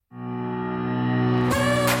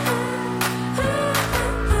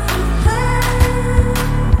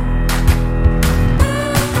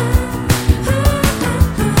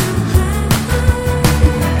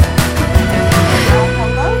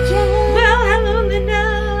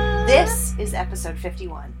episode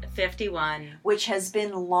 51. 51. Which has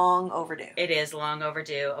been long overdue. It is long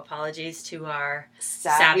overdue. Apologies to our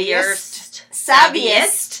savviest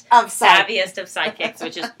of sidekicks,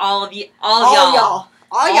 which is all of y'all.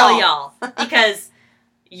 All y'all. Because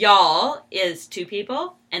y'all is 2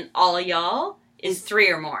 people, and all y'all is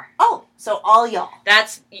 3 or more. Oh, so all y'all.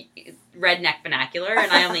 That's redneck vernacular,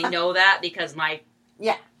 and I only know that because my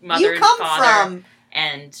mother you and come father from...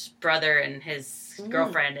 and brother and his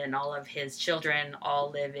girlfriend and all of his children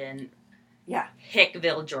all live in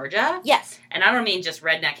Hickville, Georgia. Yes. And I don't mean just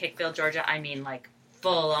redneck Hickville, Georgia. I mean like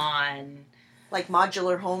full on... Like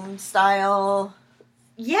modular home style?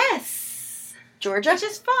 Yes. Georgia? Which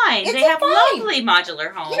is fine. It's they have fine. lovely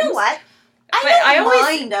modular homes. You know what? I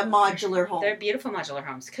don't mind a modular home. They're beautiful modular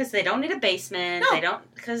homes because they don't need a basement. No. They don't...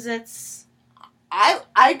 Because it's...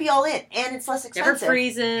 I'd be all in. And it's less expensive. Never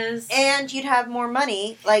freezes. And you'd have more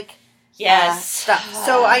money. Like... Yes. Stuff.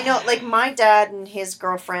 So I know, like, my dad and his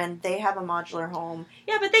girlfriend, they have a modular home.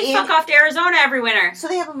 Yeah, but they fuck off to Arizona every winter. So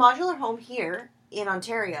they have a modular home here in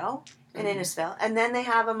Ontario, in Innisfil, and then they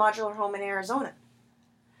have a modular home in Arizona.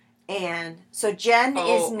 And so Jen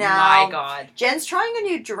is now... Oh, my God. Jen's trying a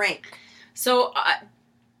new drink. So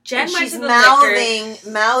Jen went to the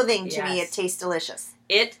mouthing to me, it tastes delicious.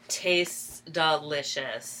 It tastes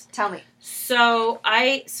delicious. Tell me.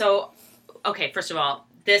 Okay, first of all,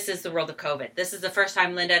 this is the world of COVID. This is the first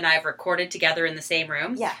time Linda and I have recorded together in the same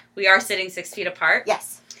room. Yeah. We are sitting 6 feet apart.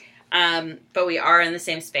 Yes. But we are in the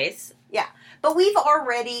same space. Yeah. But we've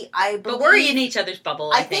already, But we're in each other's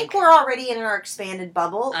bubble, I think. We're already in our expanded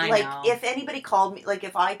bubble. I know. If anybody called me, like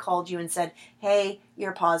if I called you and said, hey,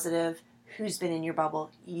 you're positive, who's been in your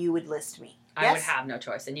bubble, you would list me. Yes? I would have no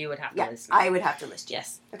choice, and you would have to list me. I would have to list you.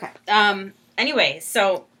 Yes. Okay. Anyway,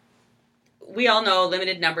 so we all know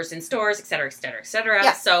limited numbers in stores, et cetera, et cetera, et cetera.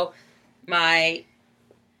 Yeah. So my,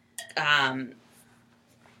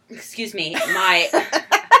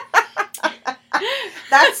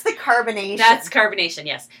 That's the carbonation. That's carbonation,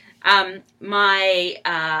 yes. My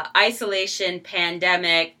isolation,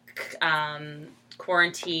 pandemic,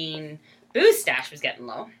 quarantine booze stash was getting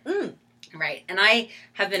low. Mm. Right. And I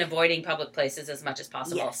have been avoiding public places as much as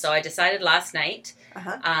possible. Yes. So I decided last night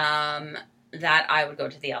that I would go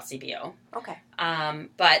to the LCBO. Okay.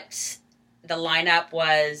 But the lineup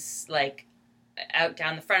was like out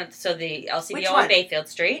down the front. So the LCBO one? on Bayfield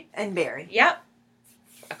Street. And Barrie. Yep.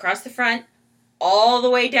 Across the front, all the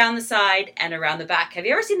way down the side, and around the back. Have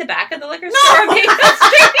you ever seen the back of the liquor store on Bayfield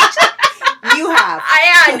Street? You have.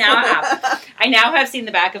 I now have. I now have seen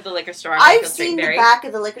the back of the liquor store on Bayfield Street. I've seen the back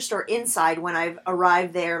of the liquor store inside when I've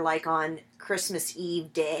arrived there, like on Christmas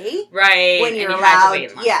Eve day. Right. When you're and you allowed. had to wait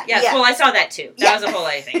in line. Yeah. Yes. Yeah. Well, I saw that too. That was a whole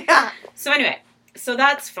other thing. Yeah. So anyway, so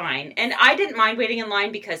that's fine. And I didn't mind waiting in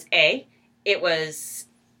line because A, it was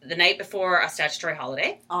the night before a statutory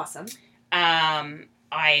holiday. Awesome.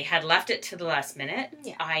 I had left it to the last minute.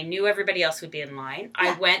 Yeah. I knew everybody else would be in line. Yeah.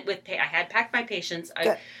 I went with, I had packed my patience.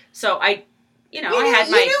 Good. So I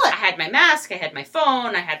had my mask, I had my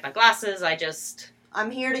phone, I had my glasses.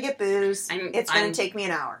 I'm here to get booze. It's going to take me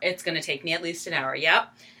an hour. It's going to take me at least an hour.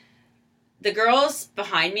 Yep. The girls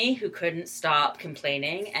behind me who couldn't stop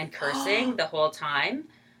complaining and cursing the whole time,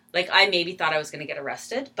 like I maybe thought I was going to get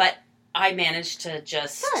arrested, but I managed to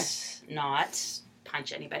just not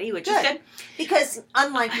punch anybody, which is good. Because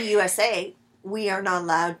unlike the USA, we are not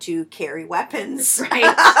allowed to carry weapons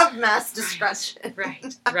of mass destruction.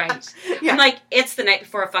 Right. Yeah. I'm like, it's the night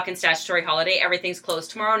before a fucking statutory holiday. Everything's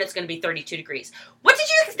closed tomorrow, and it's going to be 32 degrees. What did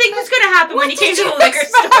you think was going to happen when you came to the liquor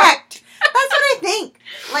store? That's what I think.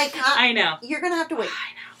 Like, I know. You're going to have to wait.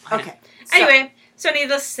 I know. Okay. Anyway, so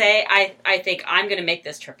needless to say, I think I'm going to make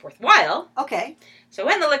this trip worthwhile. Okay. So I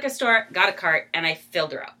went to the liquor store, got a cart, and I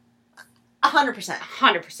filled her up. 100%.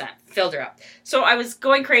 100% filled her up. So I was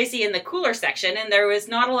going crazy in the cooler section, and there was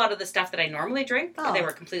not a lot of the stuff that I normally drink. Oh. They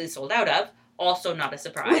were completely sold out of. Also not a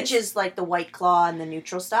surprise. Which is like the White Claw and the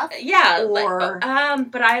neutral stuff? Yeah. Or...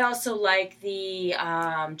 but I also like the,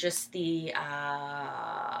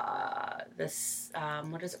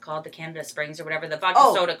 what is it called? The Canada Springs or whatever. The vodka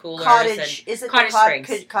soda coolers. Cottage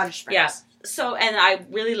Springs. Cottage Springs. Yeah. So, and I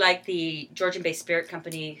really like the Georgian-based spirit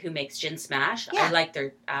company who makes Gin Smash. Yeah. I like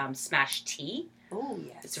their Smash tea. Oh,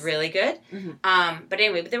 yes. It's really good. Mm-hmm. But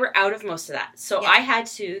anyway, they were out of most of that. So I had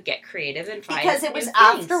to get creative and find because it was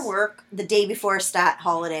after work the day before a stat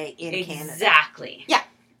holiday in Canada. Exactly. Yeah.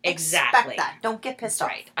 Exactly. Expect that. Don't get pissed off.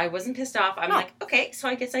 Right. I wasn't pissed off. I'm like, okay, so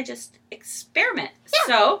I guess I just experiment. Yeah.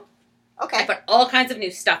 So okay. I put all kinds of new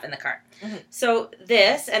stuff in the cart. Mm-hmm. So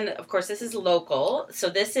this, and of course this is local. So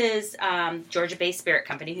this is Georgia-based spirit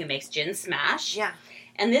company who makes Gin Smash. Yeah.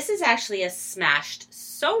 And this is actually a smashed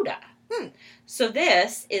soda. So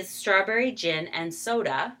this is strawberry gin and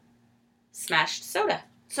soda, smashed soda.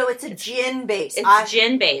 So it's gin based. It's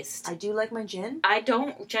gin based. I do like my gin. I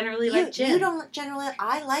don't generally like gin. You don't generally.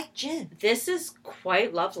 I like gin. This is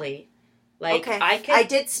quite lovely. Like, okay. I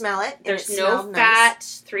did smell it. There's no fat,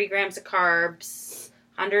 nice. 3 grams of carbs,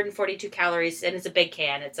 142 calories, and it's a big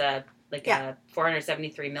can. It's a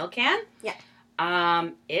 473 ml can. Yeah.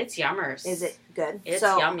 It's yummers. Is it good? It's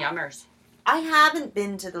yummers. I haven't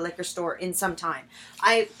been to the liquor store in some time.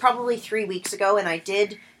 Probably 3 weeks ago, and I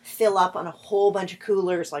did fill up on a whole bunch of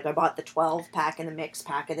coolers. Like I bought the 12 pack and the mix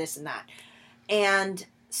pack of this and that. And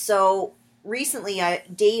so recently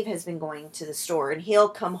Dave has been going to the store, and he'll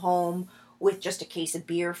come home with just a case of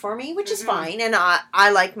beer for me, which is fine. And I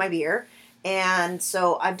like my beer. And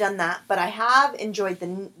so I've done that. But I have enjoyed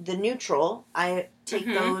the neutral. I take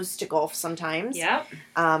those to golf sometimes. Yep.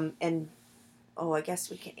 And I guess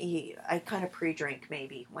we can. I kind of pre-drink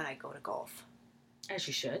maybe when I go to golf. As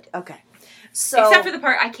you should. Okay. So except for the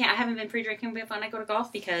part I haven't been pre-drinking when I go to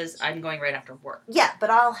golf because I'm going right after work. Yeah, but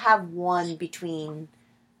I'll have one between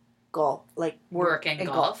golf, like work and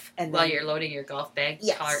golf, and while you're loading your golf bag.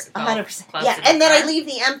 Yes, 100%. Yeah, and then I leave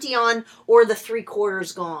the empty on or the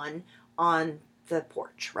 3/4 gone on the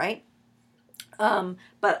porch, right?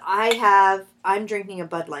 But I'm drinking a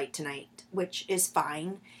Bud Light tonight, which is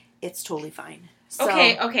fine. It's totally fine. So,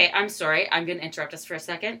 okay. I'm sorry. I'm going to interrupt us for a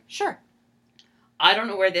second. Sure. I don't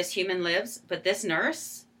know where this human lives, but this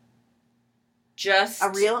nurse just...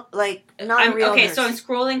 not a real nurse. Okay, so I'm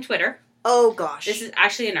scrolling Twitter. Oh, gosh. This is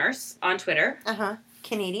actually a nurse on Twitter. Uh-huh.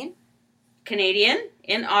 Canadian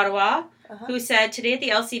in Ottawa, who said, today at the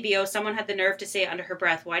LCBO, someone had the nerve to say under her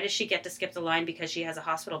breath, why does she get to skip the line because she has a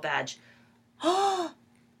hospital badge?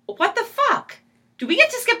 What the fuck? Do we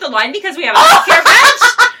get to skip the line because we have a healthcare badge?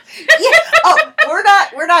 Yeah. Oh,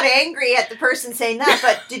 we're not angry at the person saying that,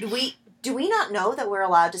 but do we not know that we're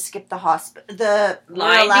allowed to skip the line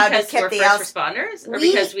because we're first responders? Or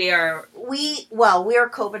because we are... we're a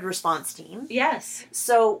COVID response team. Yes.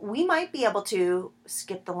 So we might be able to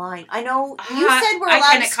skip the line. I know you said we're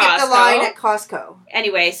allowed to skip the line at Costco.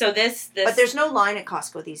 Anyway, so this... But there's no line at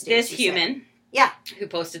Costco these days. This human... Yeah. Who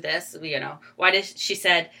posted this, why did she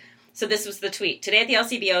said... So this was the tweet. Today at the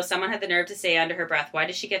LCBO, someone had the nerve to say under her breath, why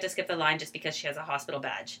does she get to skip the line just because she has a hospital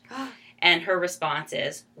badge? And her response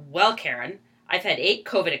is, well, Karen, I've had 8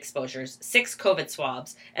 COVID exposures, 6 COVID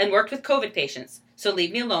swabs, and worked with COVID patients. So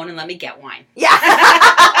leave me alone and let me get wine. Yeah.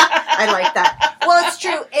 I like that. Well, it's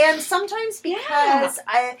true. And sometimes because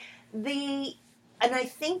I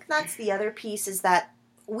think that's the other piece is that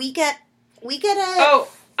we get a... Oh,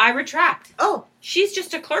 I retract. Oh. She's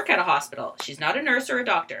just a clerk at a hospital. She's not a nurse or a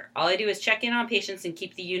doctor. All I do is check in on patients and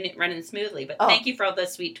keep the unit running smoothly. But thank you for all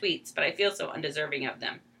those sweet tweets, but I feel so undeserving of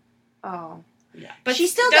them. Oh. Yeah. But she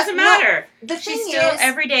still doesn't matter. The thing is,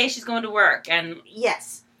 every day she's going to work. And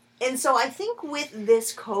yes. And so I think with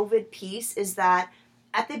this COVID piece is that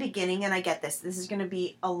at the beginning, and I get this is going to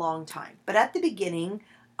be a long time, but at the beginning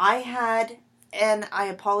I had, and I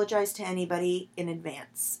apologize to anybody in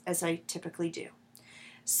advance, as I typically do.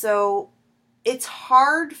 So it's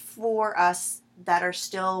hard for us that are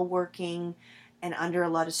still working and under a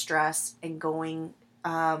lot of stress and going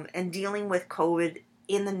and dealing with COVID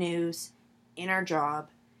in the news, in our job,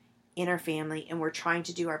 in our family, and we're trying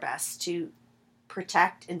to do our best to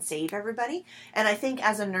protect and save everybody. And I think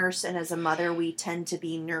as a nurse and as a mother, we tend to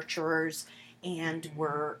be nurturers, and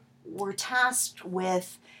we're tasked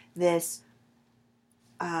with this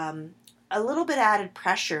a little bit added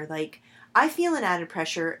pressure. Like, I feel an added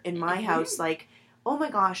pressure in my house, like, oh my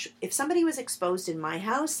gosh, if somebody was exposed in my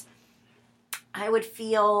house, I would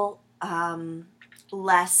feel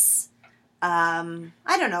less, I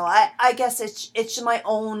don't know, I guess it's my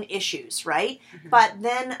own issues, right? Mm-hmm. But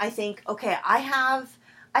then I think, okay, I have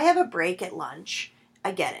a break at lunch,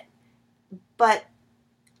 I get it, but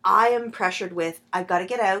I am pressured with, I've got to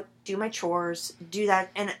get out, do my chores, do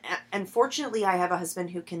that, and fortunately I have a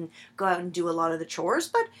husband who can go out and do a lot of the chores,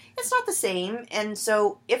 but it's not the same. And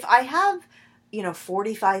so if I have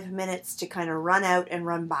 45 minutes to kind of run out and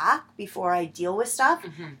run back before I deal with stuff,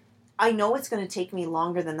 I know it's going to take me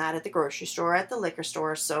longer than that at the grocery store, at the liquor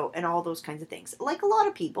store, and all those kinds of things, like a lot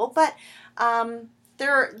of people. But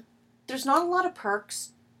there's not a lot of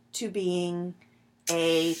perks to being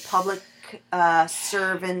a public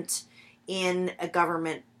servant in a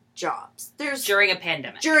government jobs. During a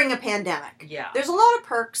pandemic. Yeah. There's a lot of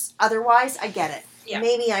perks. Otherwise, I get it. Yeah.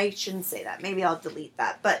 Maybe I shouldn't say that. Maybe I'll delete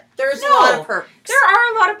that. But there's a lot of perks. There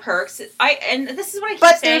are a lot of perks. And this is what I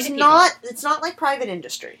keep saying to people. But it's not like private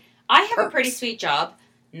industry. I have a pretty sweet job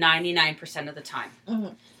 99% of the time.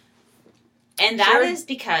 Mm-hmm. And that is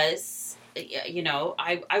because you know,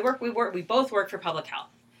 we both work for public health.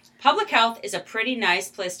 Public health is a pretty nice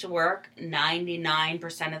place to work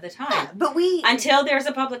 99% of the time. Yeah, but until there's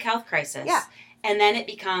a public health crisis. Yeah. And then it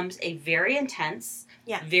becomes a very intense,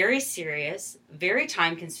 yeah. very serious, very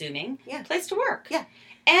time-consuming place to work. Yeah.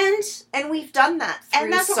 And we've done that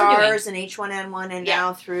through SARS and H1N1 and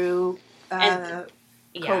now through COVID.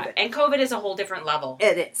 And COVID is a whole different level.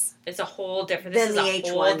 It is. It's a whole different... Than the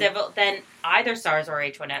H1. Than either SARS or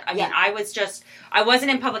H1N1. I mean, I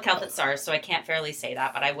wasn't in public health at SARS, so I can't fairly say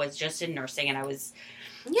that, but I was just in nursing, and I was...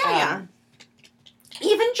 Yeah.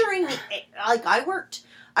 Even during... Like, I worked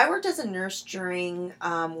as a nurse during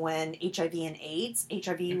when HIV and AIDS.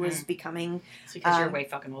 HIV was becoming... It's because you're way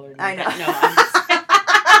fucking older than me. I know. No, I'm just...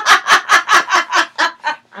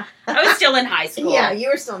 I was still in high school. Yeah, you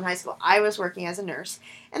were still in high school. I was working as a nurse,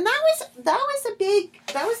 and that was a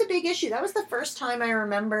big issue. That was the first time I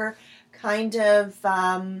remember kind of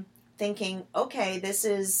thinking, okay, this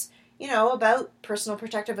is about personal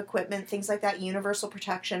protective equipment, things like that, universal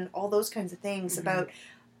protection, all those kinds of things. About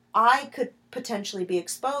I could potentially be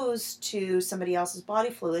exposed to somebody else's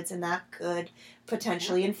body fluids, and that could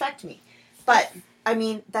potentially infect me. But I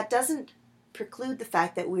mean, that doesn't preclude the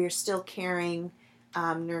fact that we are still caring.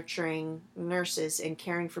 Nurturing nurses and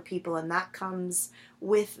caring for people, and that comes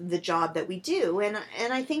with the job that we do, and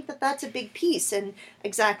I think that's a big piece. And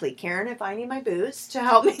exactly, Karen, if I need my booze to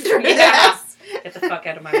help me through this, get the fuck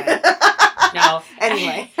out of my way. No,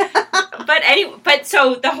 anyway, but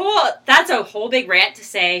so that's a whole big rant to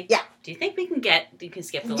say. Yeah. Do you think you can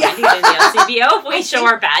skip the line to get in the LCBO if we show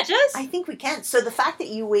our badges? I think we can. So the fact that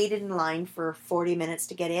you waited in line for 40 minutes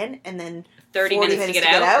to get in, and then 30 minutes to get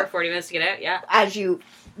out, or 40 minutes to get out, yeah. As you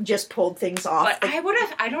just pulled things off. But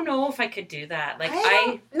I don't know if I could do that. Like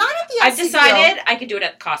not at the LCBO. I've decided I could do it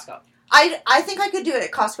at Costco. I think I could do it at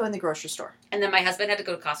Costco in the grocery store. And then my husband had to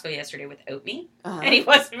go to Costco yesterday without me, and he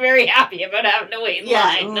wasn't very happy about having to wait in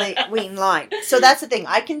line. Wait in line. So that's the thing.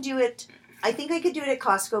 I can do it. I think I could do it at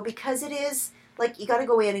Costco because it is, like, you got to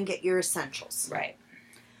go in and get your essentials. Right.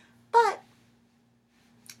 But,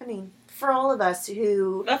 I mean, for all of us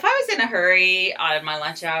who... If I was in a hurry on my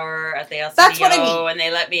lunch hour at the LCBO, that's what I mean. And they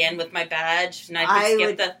let me in with my badge, and I could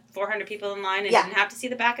skip the 400 people in line and didn't have to see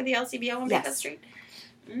the back of the LCBO on Maple Street.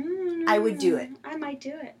 I would do it. I might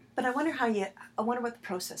do it. But I wonder what the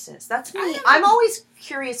process is. That's me. I'm always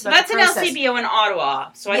curious about the process. That's an LCBO in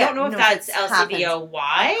Ottawa, so I don't know if that's LCBO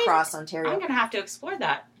wide. Across Ontario. I'm going to have to explore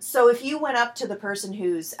that. So if you went up to the person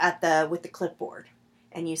who's with the clipboard,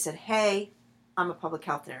 and you said, hey, I'm a public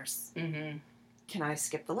health nurse. Mm-hmm. Can I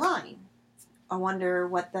skip the line? I wonder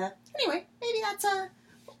what anyway, maybe that's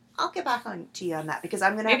I'll get back to you on that, because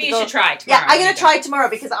I'm going to Maybe you should try tomorrow. Yeah, I'm going to try tomorrow,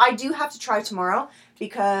 because I do have to try tomorrow,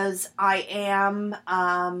 because I am,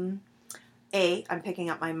 I'm picking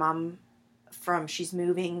up my mom she's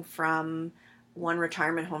moving from one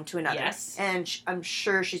retirement home to another. Yes. And I'm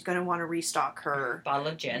sure she's going to want to restock her bottle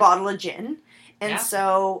of gin. And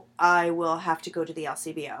so I will have to go to the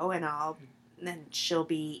LCBO, and then she'll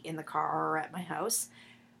be in the car or at my house.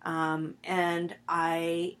 And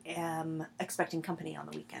I am expecting company on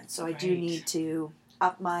the weekend, so I do need to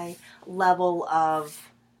up my level of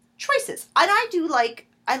choices. And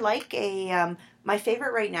I like my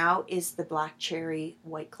favorite right now is the black cherry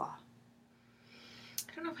White Claw.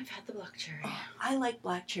 I don't know if I've had the black cherry. Oh, I like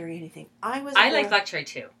black cherry anything. I like black cherry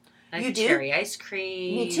too. I like cherry ice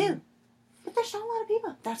cream. Me too. But there's not a lot of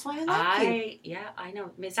people. That's why I like you. Yeah, I know.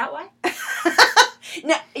 Is that why?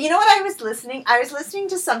 Now, you know what I was listening? I was listening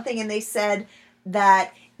to something, and they said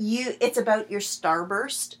that it's about your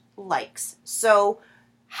Starburst likes. So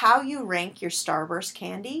how you rank your Starburst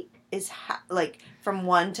candy is from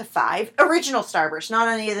 1 to 5. Original Starburst, not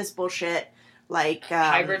any of this bullshit like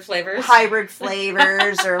hybrid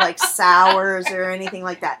flavors or like sours or anything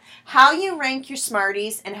like that. How you rank your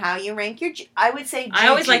Smarties and how you rank your, I would say, I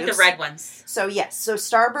always like the red ones. So yes, so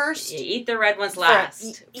Starburst. You eat the red ones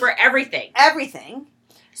last for everything. Everything.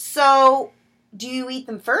 So do you eat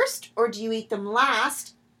them first or do you eat them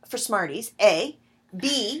last for Smarties? A.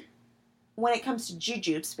 B. When it comes to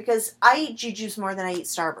Jujubes, because I eat Jujubes more than I eat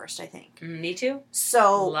Starburst, I think. Me too.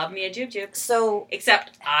 So love me a Jujube. So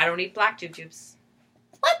except I don't eat black Jujubes.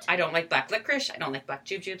 What? I don't like black licorice. I don't like black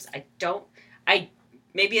Jujubes.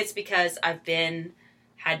 Maybe it's because I've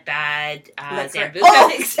had bad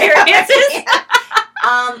Zambuca experiences.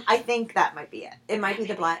 I think that might be it. It might be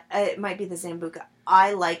the black. It might be the Zambuca.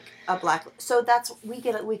 I like a black. So we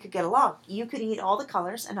could get along. You could eat all the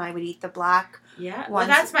colors, and I would eat the black. Yeah, well,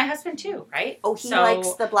 that's my husband too, right? Oh, he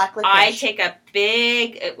likes the black licorice. I take a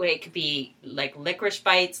big. It could be like licorice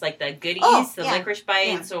bites, like the goodies, licorice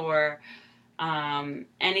bites, or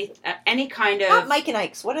Any kind of Not Mike and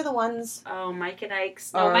Ike's. What are the ones? oh, Mike and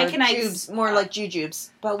Ike's. Or No, Mike and Ike's. Jubes, more like jujubes.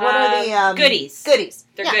 But what are the goodies? Goodies.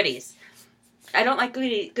 They're Yeah. goodies. I don't like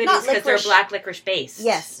goodies Not because they're licorice. black licorice based.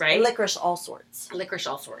 Yes, right. licorice all sorts. Licorice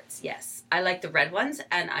all sorts. Yes, I like the red ones,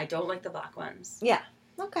 and I don't like the black ones. Yeah.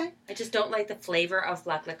 Okay. I just don't like the flavor of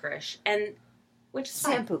black licorice, and which is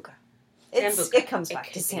fine. Sambuca. Sambuca. It comes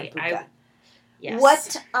back It to could be. Sambuca. Yes.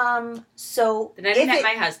 What? So The night if I met it-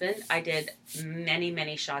 my husband, I did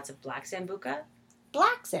many shots of black sambuca.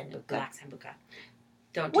 black Sambuca. Black sambuca.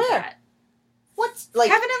 Don't do Where? that. What's like?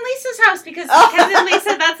 Kevin and Lisa's house, because Oh. Kevin and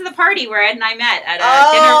Lisa, that's the party where Ed and I met at a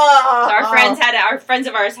Oh, dinner. So our friends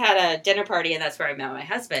of ours had a dinner party, and that's where I met my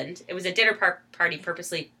husband. It was a dinner party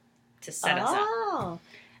purposely to set us up. Oh.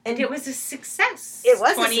 And it was a success. It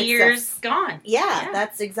was a 20 success. years gone. Yeah, Yeah.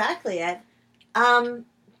 that's exactly it.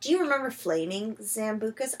 Do you remember flaming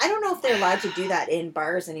Sambucas? I don't know if they're allowed to do that in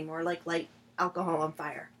bars anymore, like light alcohol on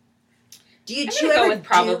fire. I'm gonna go with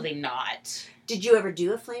probably not. Did you ever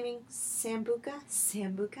do a flaming Sambuca?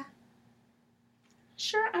 Sambuca?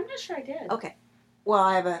 Sure, I'm not sure I did. Okay. Well,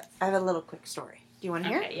 I have a little quick story. Do you want to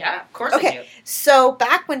hear? Okay, yeah, of course Okay. I do. So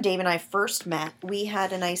back when Dave and I first met, we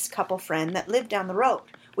had a nice couple friend that lived down the road,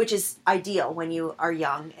 which is ideal when you are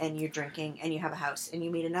young and you're drinking and you have a house and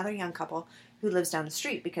you meet another young couple who lives down the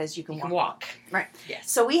street because you can walk. Right.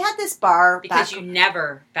 Yes. So we had this bar Because back you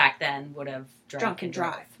never back then would have drunk and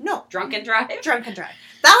drive. No, Drunk and drive? drunk and drive.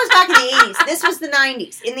 That was back in the 80s. This was the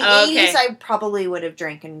 90s. In the Oh, okay. 80s, I probably would have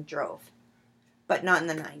drank and drove, but not in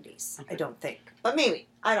the 90s. I Okay. don't think. But maybe.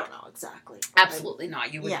 I don't know exactly. Absolutely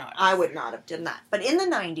not. You would Yeah, not. I would not have done that. But in the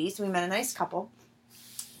 90s, we met a nice couple.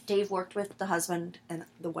 Dave worked with the husband, and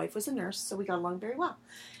the wife was a nurse, so we got along very well.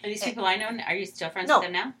 Are these people I know? Are you still friends No.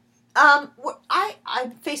 with them now?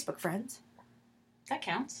 I'm Facebook friends. That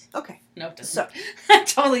counts. Okay. No, it doesn't. So That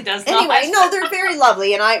totally does not. anyway, no, they're very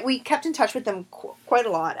lovely, and we kept in touch with them quite a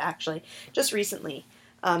lot actually. Just recently,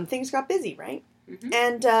 things got busy, right? Mhm.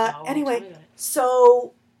 And Oh, anyway, tell me about it.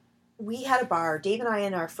 so we had a bar. Dave and I,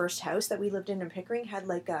 in our first house that we lived in Pickering, had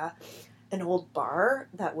like an old bar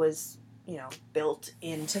that was, built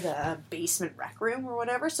into the basement rec room or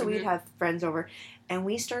whatever. So we'd Mhm. have friends over, and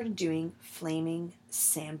we started doing flaming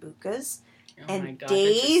Sambucas. Oh and my god,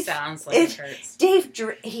 Dave- this just sounds like it hurts. Dave,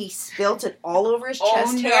 he spilt it all over his Oh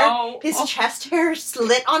chest hair. no! His Oh. chest hair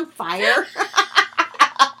lit on fire.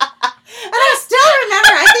 And I still remember,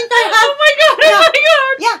 I think I have, Oh my god! Oh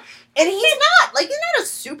my god! yeah, and he's not a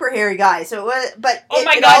super hairy guy, so it was, but Oh it-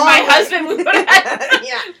 my it god! all My went- husband would put it.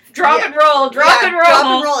 yeah, Drop Yeah. and roll. Drop yeah, and roll. drop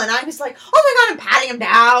and roll, and I was like, oh my god, I'm patting him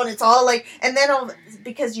down. It's all like, and then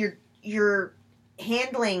because you're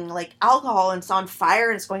handling like alcohol and it's on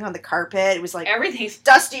fire and it's going on the carpet. It was like Everything's.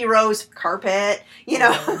 dusty rose carpet,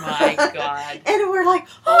 Oh my god! And we're like,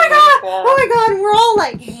 Oh oh my my god, God. oh my god, and we're all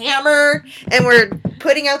like hammered, and we're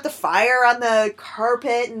putting out the fire on the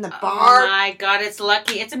carpet in the bar. Oh my god! It's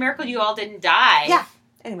lucky. It's a miracle you all didn't die. Yeah.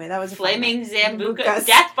 Anyway, that was a fun Flaming night. Zambuca. Zambucas.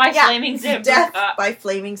 Death by Yeah. flaming Zambuca. Death by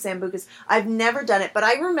flaming Sambucas. I've never done it, but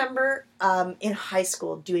I remember in high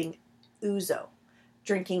school doing ouzo,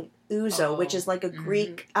 drinking ouzo, Oh, which is like a mhm.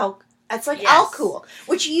 Greek it's like Yes. alcohol,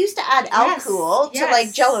 which you used to add Yes, alcohol to yes.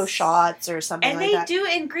 like Jello shots or something And like they that. do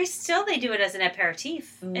in Greece still. They do it as an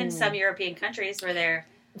aperitif in Mm. some European countries where they're.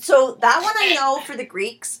 So that one I know for the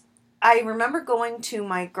Greeks. I remember going to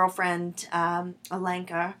my girlfriend,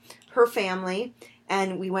 Alenka, her family,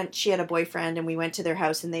 and she had a boyfriend, and we went to their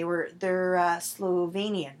house, and they're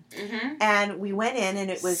Slovenian. Mm-hmm. And we went in, and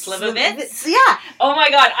it was Slivovitz? Yeah. Oh my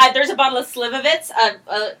god! There's a bottle of Slivovitz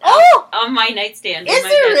Oh! on my nightstand. Is in my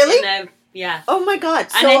there bed, really? in the- yeah. Oh my God.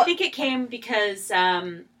 And So I think it came because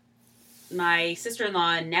my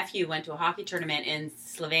sister-in-law and nephew went to a hockey tournament in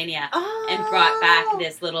Slovenia and brought back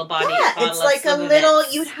this little bottle Yeah, it's of like a Slivovitz.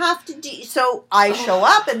 little. You'd have to do. So I show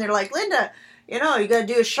up, and they're like, Linda, you got to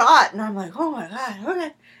do a shot, and I'm like, oh my God,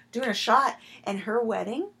 okay, doing a shot, and her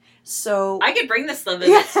wedding. So I could bring the Slivovitz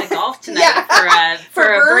Yeah. to golf tonight Yeah. for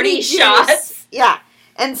a birdie shot. juice. Yeah.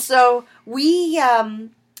 And so we,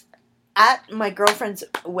 at my girlfriend's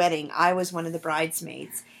wedding, I was one of the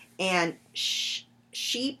bridesmaids, and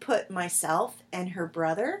she put myself and her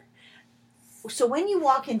brother. So when you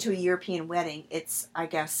walk into a European wedding, it's, I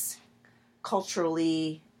guess,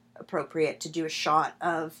 culturally appropriate to do a shot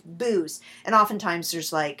of booze. And oftentimes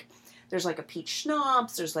there's like a peach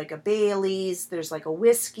schnapps, there's like a Bailey's, there's like a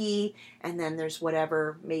whiskey, and then there's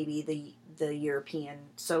whatever, maybe the European.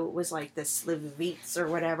 So it was like the Slivovitz or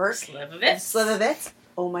whatever. Slivovitz.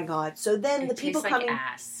 Oh my God. So then the people tastes like coming.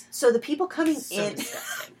 ass. So the people coming So in.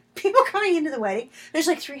 disgusting. People coming into the wedding. There's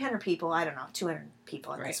like 300 people. I don't know, 200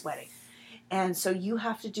 people at Right. this wedding. And so you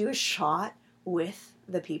have to do a shot with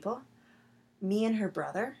the people, me and her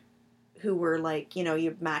brother, who were like, you know,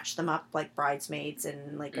 you match them up like bridesmaids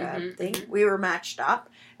and like a thing. Mm-hmm. We were matched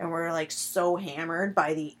up and we were like so hammered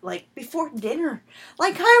by the, like before dinner.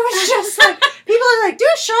 Like I was just like, people are like, do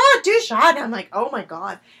a shot. And I'm like, oh my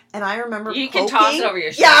God. And I remember You poking. can toss it over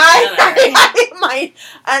your shoulder. Yeah, I might.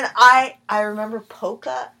 And I remember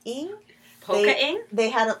polka-ing. Polka-ing?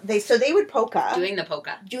 So they would polka. Doing the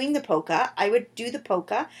polka. Doing the polka. I would do the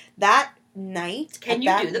polka that night. Can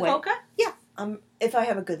you do the polka? Yeah. If I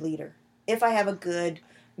have a good leader. If I have a good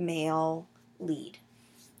male lead.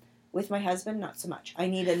 With my husband, not so much. I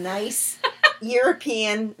need a nice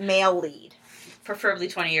European male lead. Preferably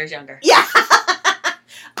 20 years younger. Yeah.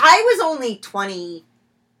 I was only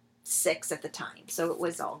 26 at the time, so it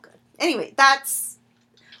was all good. Anyway,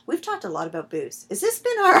 we've talked a lot about booze. Has this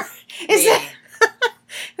been our...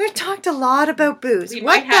 We've talked a lot about booze. We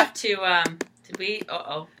might have to... Did we?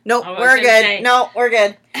 Nope, we're good. No, we're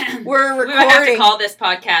good. We're recording. We might have to call this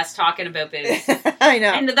podcast Talking About Booze. I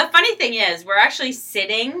know. And the funny thing is, we're actually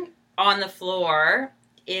sitting on the floor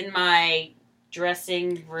in my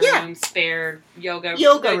dressing room, spare yoga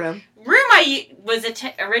room. Room I was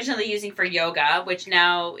originally using for yoga, which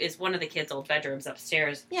now is one of the kids' old bedrooms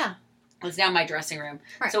upstairs. Yeah. It's now my dressing room.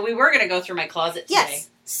 Right. So we were going to go through my closet today. Yes.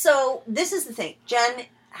 So this is the thing. Jen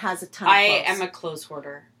has a ton of clothes. I am a clothes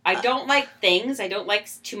hoarder. I don't like things. I don't like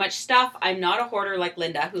too much stuff. I'm not a hoarder like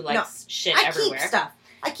Linda, who likes shit everywhere.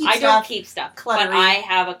 I don't keep stuff. Cluttering. But I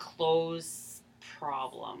have a clothes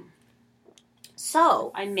problem.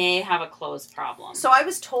 So I may have a clothes problem. So I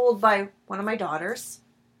was told by one of my daughters,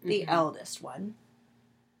 the eldest one,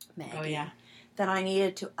 Maggie, that I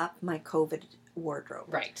needed to up my COVID wardrobe.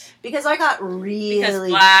 Right. Because I got really... Because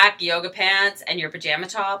black yoga pants and your pajama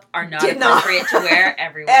top are not appropriate to wear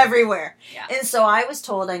everywhere. Everywhere. Yeah. And so I was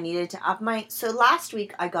told I needed to up my... So last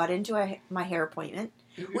week I got into my hair appointment.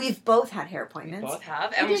 Mm-hmm. We've both had hair appointments. We both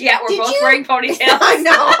have. And we're both wearing ponytails. I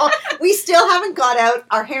know. We still haven't got out.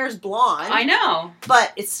 Our hair's blonde. I know.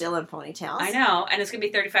 But it's still in ponytails. I know. And it's going to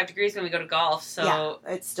be 35 degrees when we go to golf. So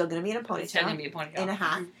yeah, it's still going to be in a ponytail. It's still going to be a ponytail. In a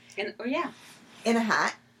hat. In a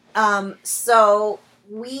hat. So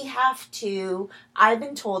we have to, I've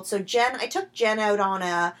been told, so I took Jen out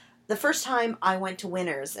on the first time I went to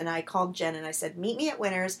Winners, and I called Jen and I said, meet me at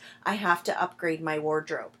Winners, I have to upgrade my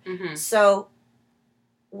wardrobe. Mm-hmm. So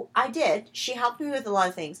I did. She helped me with a lot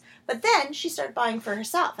of things. But then she started buying for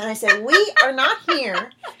herself. And I said, we are not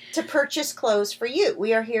here to purchase clothes for you.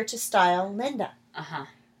 We are here to style Linda. Uh-huh.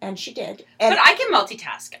 And she did. And but I can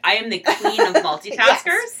multitask. I am the queen of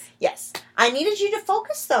multitaskers. Yes. I needed you to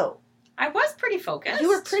focus, though. I was pretty focused. You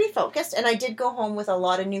were pretty focused, and I did go home with a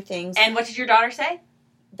lot of new things. And what did your daughter say?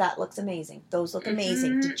 That looks amazing. Those look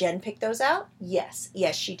amazing. Did Jen pick those out? Yes.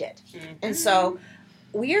 Yes, she did. Mm-hmm. And so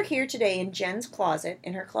we are here today in Jen's closet,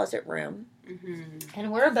 in her closet room. Mm-hmm.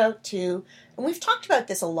 And we're about to, and we've talked about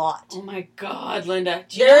this a lot. Oh my God, Linda.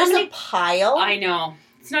 There's a pile. I know.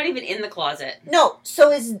 It's not even in the closet. No.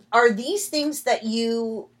 So are these things that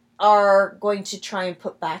you are going to try and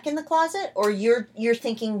put back in the closet, or you're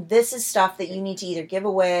thinking this is stuff that you need to either give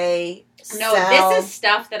away, No, this is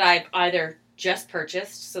stuff that I've either just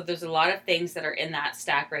purchased, so there's a lot of things that are in that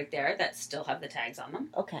stack right there that still have the tags on them.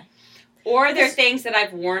 Okay. Or they're things that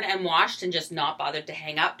I've worn and washed and just not bothered to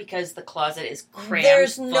hang up because the closet is crammed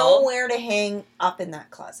There's full. nowhere to hang up in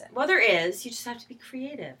that closet. Well, there is. You just have to be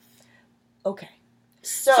creative. Okay.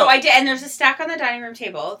 So I did, and there's a stack on the dining room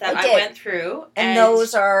table that I went through. And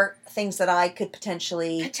those are things that I could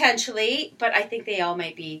potentially, but I think they all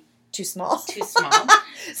might be too small.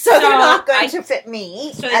 So they're not going to fit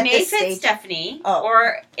me. So they may fit Stephanie,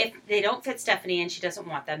 or if they don't fit Stephanie and she doesn't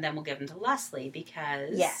want them, then we'll give them to Leslie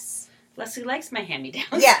because Leslie likes my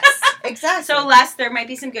hand-me-downs. Yes, exactly. So Les, there might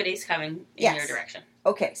be some goodies coming in your direction.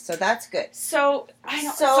 Okay, so that's good. So I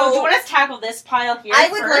don't. So do you want to tackle this pile here? I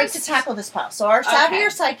would like to tackle this pile. So our Savvier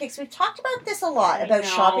Sidekicks, we've talked about this a lot about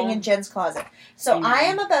shopping in Jen's closet. So I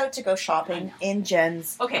am about to go shopping in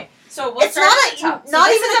Jen's. Okay, so we'll it's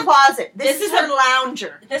not even a closet. This is her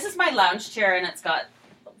lounger. This is my lounge chair, and it's got.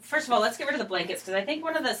 First of all, let's get rid of the blankets because I think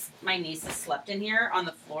one of my nieces slept in here on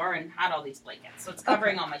the floor and had all these blankets, so it's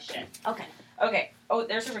covering all my shit. Okay. Oh,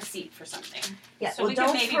 there's a receipt for something. Yeah, so we don't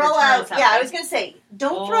can maybe throw out. something. Yeah, I was gonna say,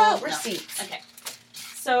 don't throw out receipts. No. Okay.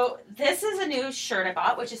 So this is a new shirt I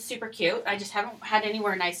bought, which is super cute. I just haven't had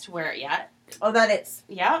anywhere nice to wear it yet. Oh, that is.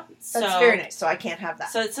 Yeah. That's very nice. So I can't have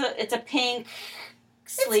that. So it's a pink,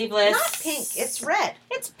 sleeveless. It's not pink. It's red.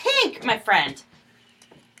 It's pink, my friend.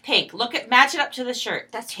 Pink. Match it up to the shirt.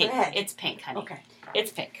 That's pink. Red. It's pink, honey. Okay.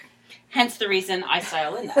 It's pink. Hence the reason I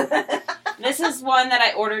style in that. This is one that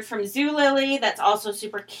I ordered from Zulily. That's also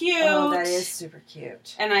super cute. Oh, that is super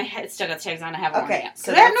cute. And it's still got the tags on. I haven't worn it yet.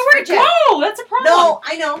 So I have nowhere to go. That's a problem. No,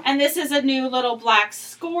 I know. And this is a new little black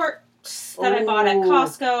skirt that I bought at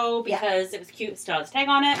Costco because it was cute. Still has a tag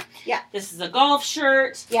on it. Yeah. This is a golf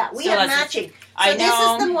shirt. Yeah, we have matching. I know.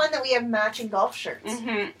 This is the one that we have matching golf shirts.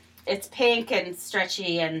 Mm-hmm. It's pink and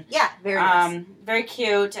stretchy and very nice. Very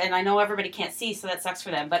cute. And I know everybody can't see, so that sucks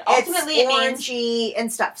for them. But ultimately, it's it means orangey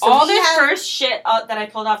and stuff. So all this first shit that I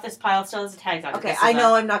pulled off this pile still has the tags on it. Okay, I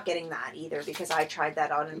know I'm not getting that either because I tried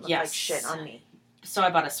that on and it looked like shit on me. So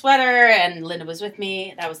I bought a sweater, and Linda was with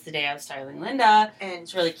me. That was the day I was styling Linda. And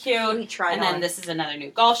it's really cute. We tried and then this is another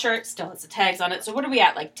new golf shirt. Still has the tags on it. So what are we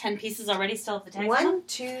at? Like 10 pieces already still have the tags on? 1,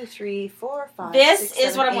 2, 3, 4, 5, This 6,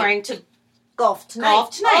 is 7, what I'm 8. wearing to golf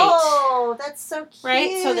tonight. Oh, that's so cute.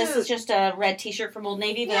 Right? So this is just a red t-shirt from Old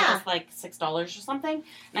Navy that was like $6 or something. And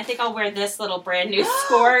I think I'll wear this little brand new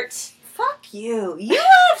skirt. Fuck you. You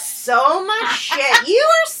have so much shit. You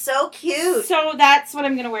are so cute. So that's what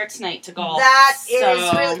I'm going to wear tonight to golf. That is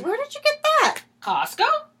really... Where did you get that? Costco.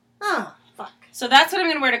 Oh, fuck. So that's what I'm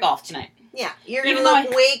going to wear to golf tonight. Yeah, you're going to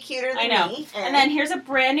look way cuter than me. And then here's a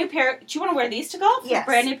brand new pair. Do you want to wear these to golf? Yes. A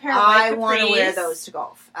brand new pair of white I want to wear those to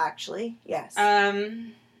golf, actually. Yes.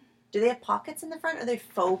 Do they have pockets in the front or are they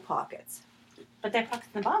faux pockets? But they have pockets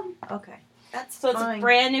in the bottom. Okay. That's so fine. It's a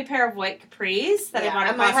brand new pair of white capris that I bought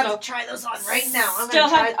at Costco. I might have to try those on right now. Still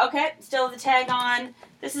have the tag on.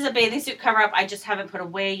 This is a bathing suit cover-up. I just haven't put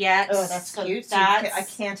away yet. Oh, that's cute. I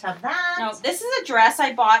can't have that. No, this is a dress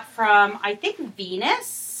I bought from, I think,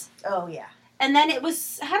 Venus. Oh, yeah. And then it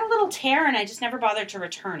had a little tear, and I just never bothered to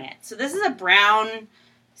return it. So this is a brown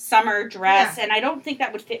summer dress, and I don't think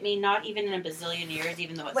that would fit me, not even in a bazillion years,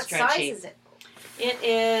 even though it's stretchy. What size is it? It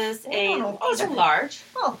is those are large.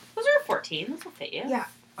 Oh. Those are a 14. Those will fit you. Yeah.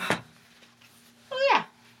 Oh, yeah.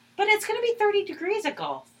 But it's going to be 30 degrees at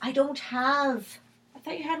golf. I don't have... I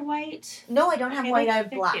thought you had white. No, I don't have white. I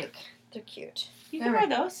have black. Cute. They're cute. You can wear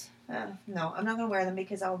those. No, I'm not going to wear them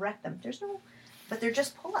because I'll wreck them. But they're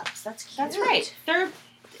just pull-ups. That's cute. That's right.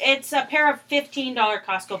 It's a pair of $15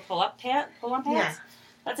 Costco pull-on pants. Yeah.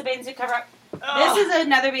 That's a bathing suit cover-up. This is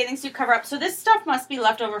another bathing suit cover-up. So this stuff must be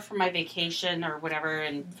left over from my vacation or whatever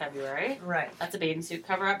in February. Right. That's a bathing suit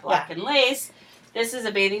cover-up, black and lace. This is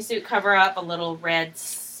a bathing suit cover-up, a little red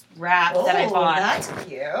wrap that I bought. That's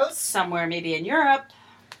cute. Somewhere maybe in Europe.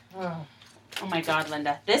 Oh my God,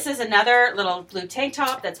 Linda. This is another little blue tank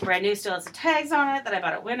top that's brand new, still has the tags on it that I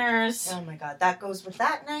bought at Winners. Oh my God, that goes with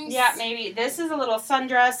that nice. Yeah, maybe. This is a little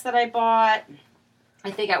sundress that I bought,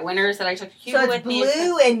 I think at Winners that I took to Cuba with me. So it's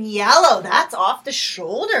blue and yellow. That's off the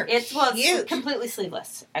shoulder. It's completely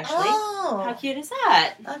sleeveless, actually. Oh. How cute is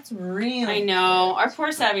that? That's really I know. Our poor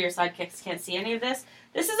savvier sidekicks can't see any of this.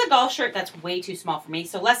 This is a golf shirt that's way too small for me.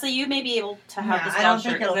 So, Leslie, you may be able to have this golf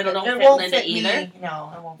shirt because it won't fit Linda either.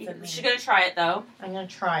 No, it won't fit me. She's going to try it, though. I'm going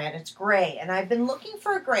to try it. It's gray, and I've been looking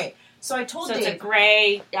for a gray. So I told Dave. So it's a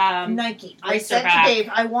gray Nike. I said to Dave,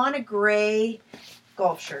 I want a gray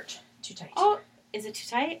golf shirt. Too tight. Oh, is it too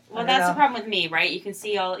tight? Well, that's the problem with me, right? You can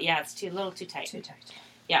see it's a little too tight. Too tight.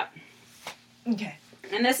 Yeah. Okay.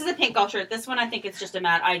 And this is a pink golf shirt. This one, I think it's just a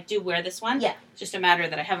matter. I do wear this one. Yeah. It's just a matter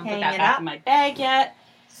that I haven't put that back in my bag yet.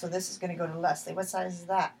 So this is going to go to Leslie. What size is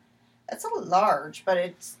that? That's a large, but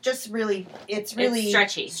it's just really, it's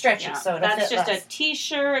stretchy. Stretchy. Yeah. So that's just a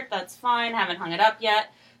t-shirt. That's fine. Haven't hung it up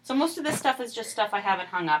yet. So most of this stuff is just stuff I haven't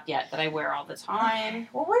hung up yet that I wear all the time.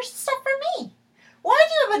 Well, where's the stuff for me? Why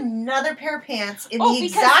do you have another pair of pants in the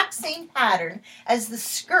exact same pattern as the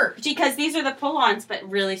skirt? Because these are the pull-ons, but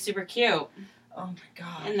really super cute. Oh my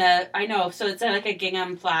God. And I know, so it's like a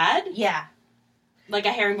gingham plaid. Yeah. Like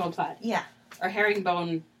a herringbone plaid. Yeah. Or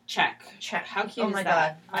herringbone check. How cute is that? Oh my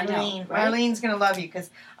God. I know, right? Marlene's going to love you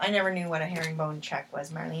because I never knew what a herringbone check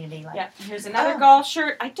was. Marlene would be like. Yeah. Here's another golf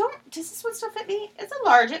shirt. Does this one still fit me? It's a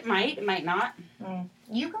large. It might not.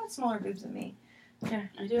 You got smaller boobs than me. Yeah.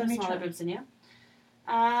 I do have smaller boobs than you.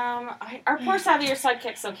 Our poor savvier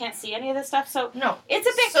sidekick so can't see any of this stuff. So no, it's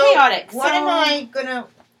a bit chaotic. What am I going to...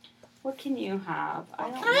 What can you have?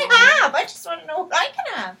 What can I have? I just want to know what I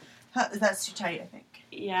can have. That's too tight, I think.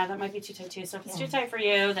 Yeah, that might be too tight too. So if it's too tight for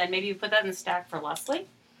you, then maybe you put that in the stack for Leslie.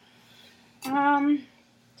 Yeah,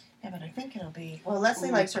 but I think it'll be... Well,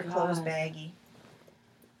 Leslie likes her clothes baggy.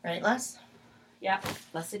 Right, Les? Yeah,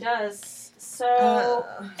 Leslie does. So,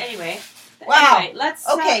 anyway. Wow. Anyway, let's...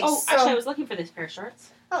 Okay, actually, I was looking for this pair of shorts.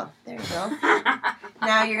 Oh, there you go.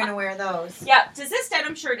 Now you're going to wear those. Yeah, this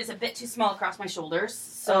denim shirt is a bit too small across my shoulders.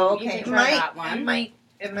 So you can try that one.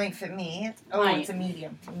 It might fit me. It's a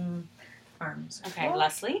medium. Arms. Okay,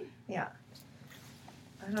 Leslie? Yeah.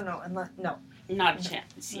 I don't know. No. Not a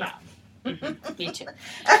chance. Yeah. Mm-hmm. Me too.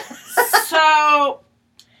 So,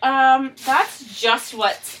 that's just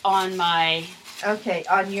what's on my... Okay,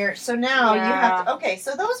 on your... So now you have to... Okay,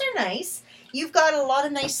 so those are nice. You've got a lot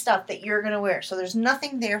of nice stuff that you're going to wear, so there's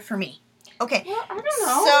nothing there for me. Okay. Well, I don't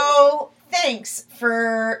know. So, thanks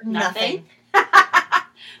for nothing.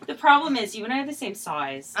 The problem is, you and I are the same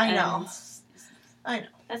size. I know. I know.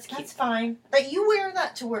 That's cute. That's fine. But you wear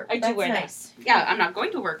that to work. I do That's wear nice. that. Yeah, I'm not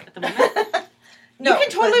going to work at the moment. No, you can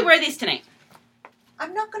totally wear these tonight.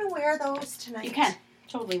 I'm not going to wear those tonight. You can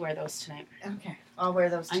totally wear those tonight. Okay, I'll wear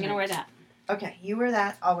those tonight. I'm going to wear that. Okay, you wear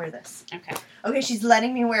that, I'll wear this. Okay. Okay, she's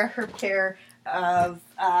letting me wear her pair of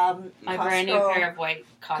my brand new pair of white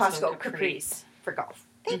Costco Capris for golf.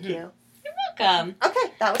 Thank you. You're welcome.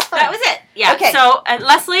 Okay, that was fun. That was it. Yeah. Okay. So,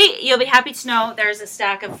 Leslie, you'll be happy to know there's a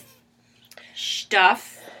stack of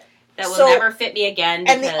stuff that will never fit me again.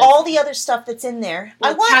 And all the other stuff that's in there.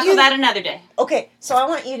 We'll tackle that another day. Okay, so I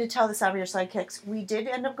want you to tell the Savage Sidekicks, we did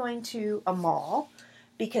end up going to a mall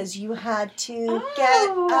because you had to get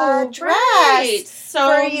a dress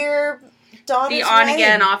for your daughter's the on wedding.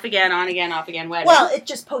 again, off again, on again, off again wedding. Well, it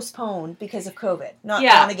just postponed because of COVID. Not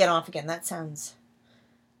on again, off again.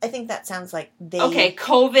 I think that sounds like they... Okay,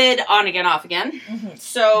 COVID, on again, off again. Mm-hmm.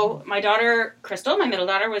 So, my daughter, Crystal, my middle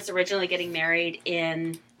daughter, was originally getting married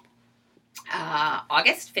in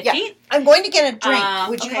August 15th. Yeah. I'm going to get a drink.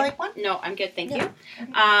 Would you like one? No, I'm good, thank you.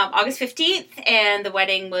 Okay. August 15th, and the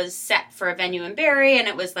wedding was set for a venue in Barrie, and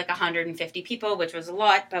it was like 150 people, which was a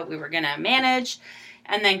lot, but we were going to manage.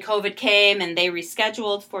 And then COVID came, and they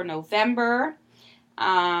rescheduled for November.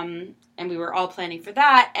 And we were all planning for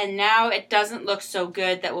that. And now it doesn't look so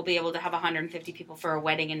good that we'll be able to have 150 people for a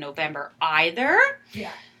wedding in November either.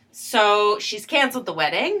 Yeah. So she's canceled the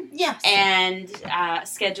wedding. Yes. And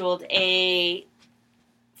scheduled a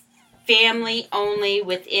family only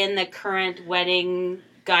within the current wedding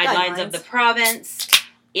guidelines of the province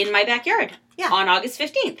in my backyard on August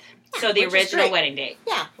 15th. So the original wedding date.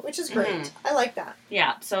 Yeah, which is great. Mm-hmm. I like that.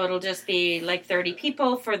 Yeah, so it'll just be like 30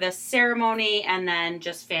 people for the ceremony and then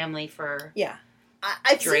just family for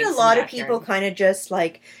I've seen a lot of people kind of just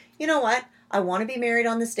like, you know what, I want to be married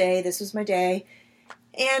on this day, this was my day,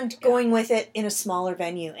 and going with it in a smaller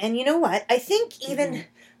venue. And you know what, I think even,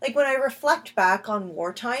 like when I reflect back on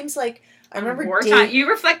war times, like I remember... Wartime? You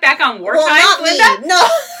reflect back on war times, not Linda? Me. No,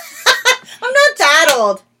 I'm not that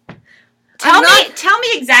old. Tell me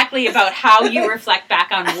exactly about how you reflect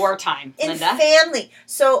back on wartime, Linda. In family.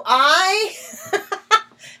 So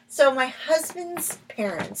so my husband's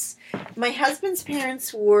parents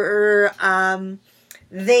were,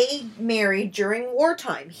 they married during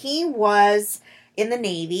wartime. He was in the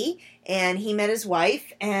Navy, and he met his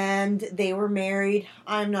wife, and they were married,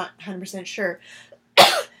 I'm not 100% sure,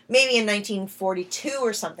 maybe in 1942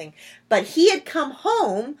 or something. But he had come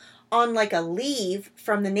home on like a leave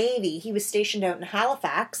from the Navy. He was stationed out in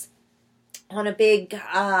Halifax on a big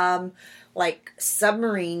like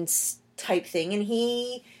submarine type thing, and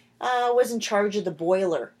he was in charge of the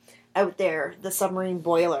boiler out there, the submarine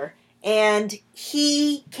boiler. And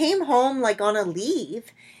he came home like on a leave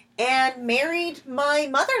and married my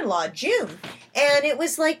mother-in-law, June. And it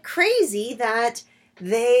was like crazy that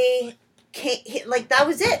they came, like that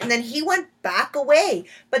was it. And then he went back away,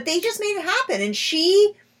 but they just made it happen. And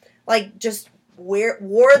she like just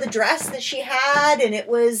wore the dress that she had, and it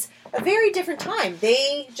was a very different time.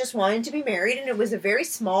 They just wanted to be married, and it was a very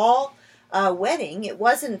small wedding. It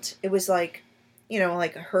was like, you know,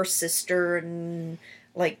 like her sister and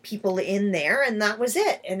like people in there, and that was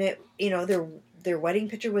it. And it, you know, their wedding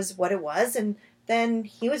picture was what it was, and then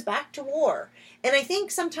he was back to war. And I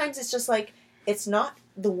think sometimes it's just like,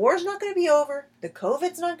 the war's not going to be over. The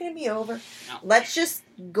COVID's not going to be over. No. Let's just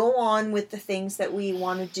go on with the things that we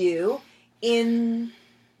want to do in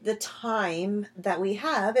the time that we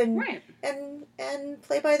have, and and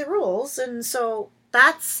play by the rules. And so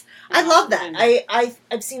I love that.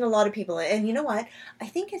 I've seen a lot of people, and you know what? I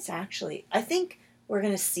think we're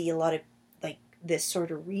going to see a lot of like this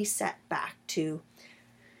sort of reset back to,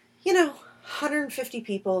 you know, 150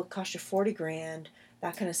 people, it cost you $40,000,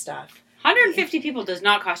 that kind of stuff. 150 people does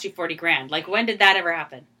not cost you $40,000. Like, when did that ever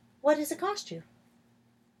happen? What does it cost you?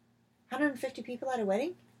 150 people at a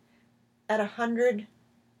wedding? At 100?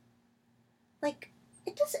 Like,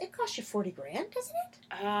 it costs you $40,000, doesn't it?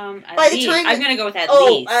 By the time I'm going to go with at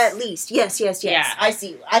least. Oh, at least. Yes. Yeah. I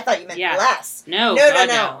see. I thought you meant less. No.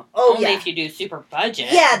 Oh, only if you do super budget.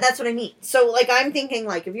 Yeah, that's what I mean. So, like, I'm thinking,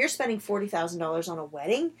 like, if you're spending $40,000 on a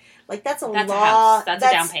wedding, like, that's a lot. That's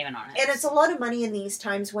a down payment on it. And it's a lot of money in these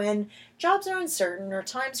times when jobs are uncertain or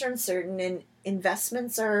times are uncertain and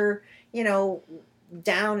investments are, you know,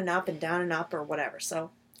 down and up or whatever. So,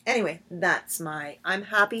 anyway, I'm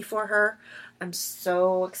happy for her. I'm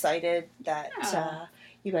so excited that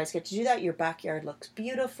you guys get to do that. Your backyard looks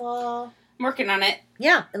beautiful. I'm working on it.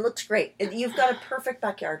 Yeah, it looks great. You've got a perfect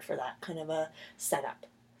backyard for that kind of a setup.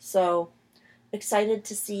 So excited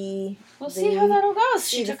to see. We'll see how that all goes.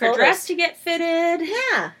 She took her dress to get fitted.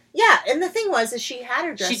 Yeah. And the thing was, is she had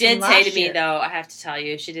her dress. She did say to me, though, I have to tell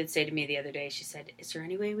you, she did say to me the other day, she said, "Is there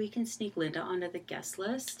any way we can sneak Linda onto the guest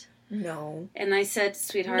list?" No. And I said,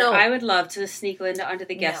 "Sweetheart, I would love to sneak Linda onto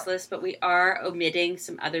the guest list, but we are omitting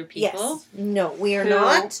some other people." Yes. No, we are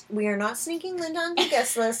not. We are not sneaking Linda onto the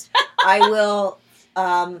guest list. I will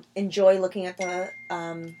enjoy looking at the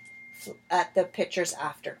pictures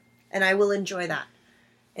after, and I will enjoy that.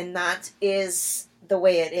 And that is the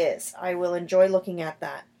way it is. I will enjoy looking at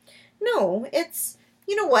that. No, it's,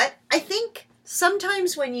 you know what? I think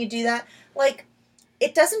sometimes when you do that, like,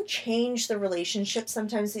 it doesn't change the relationship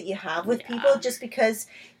sometimes that you have with people just because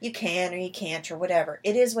you can or you can't or whatever.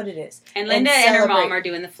 It is what it is. And Linda and her mom are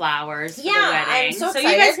doing the flowers for the wedding. I'm so excited.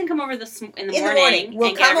 You guys can come over in the morning We'll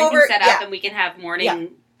and come get everything over, set up and we can have morning. Yeah.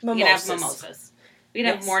 We can have mimosas. We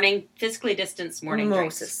can have morning, physically distanced morning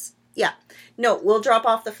drinks. Yeah. No, we'll drop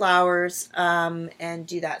off the flowers and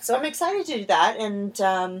do that. So I'm excited to do that,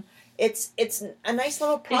 and it's a nice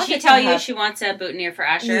little project. Did she tell you she wants a boutonniere for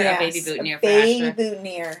Asher? Yes, a baby boutonniere for Asher. Asher. Baby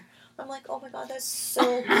boutonniere. I'm like, oh my God, that's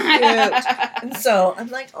so cute. And so I'm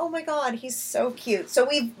like, oh my God, he's so cute. So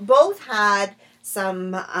we've both had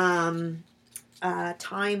some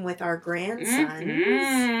time with our grandsons.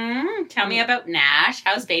 Mm-hmm. Tell me about Nash.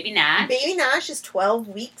 How's baby Nash? Baby Nash is 12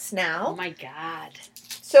 weeks now. Oh my God.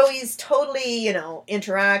 So he's totally,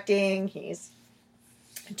 interacting. He's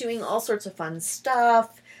doing all sorts of fun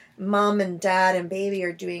stuff. Mom and Dad and baby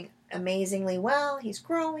are doing amazingly well. He's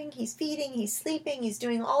growing, he's feeding, he's sleeping, he's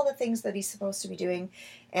doing all the things that he's supposed to be doing.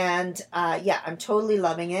 And I'm totally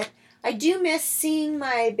loving it. I do miss seeing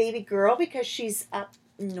my baby girl because she's up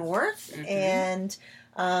north. Mm-hmm. And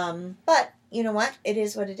but you know what? It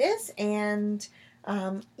is what it is. And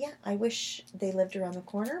I wish they lived around the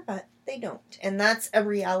corner, but they don't. And that's a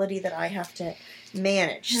reality that I have to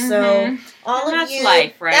manage. Mm-hmm. So that's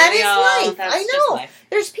life, right? That is life. That's I know. Life.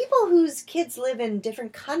 There's people whose kids live in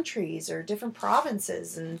different countries or different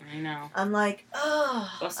provinces, and I know. I'm like,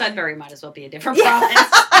 oh. Well, Sudbury might as well be a different province.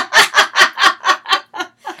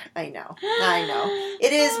 I know.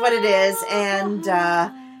 It is what it is, and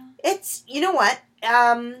it's, you know what?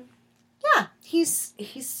 He's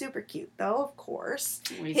super cute, though, of course.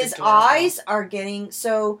 His adorable. Eyes are getting,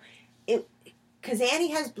 because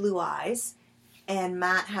Annie has blue eyes, and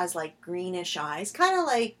Matt has, like, greenish eyes, kind of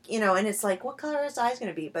like, and it's like, what color are his eyes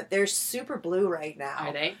going to be? But they're super blue right now.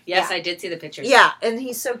 Are they? Yes, yeah. I did see the pictures. Yeah, and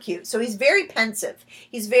he's so cute. So he's very pensive.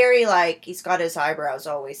 He's very, like, he's got his eyebrows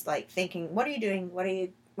always, like, thinking, what are you doing? What are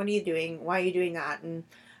you doing? Why are you doing that? And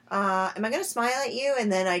am I going to smile at you?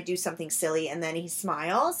 And then I do something silly, and then he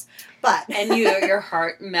smiles. And your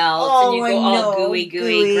heart melts, and you go all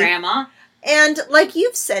gooey, grandma. And like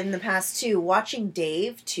you've said in the past, too, watching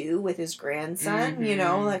Dave, too, with his grandson, mm-hmm.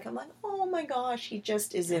 I'm like, oh my gosh, he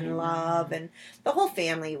just is in love. And the whole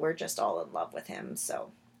family, we're just all in love with him. So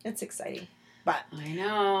it's exciting. But I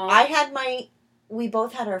know. We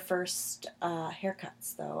both had our first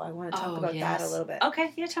haircuts, though. I want to talk about that a little bit.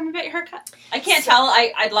 Okay, yeah, tell me about your haircut. I can't tell.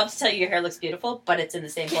 I'd love to tell you your hair looks beautiful, but it's in the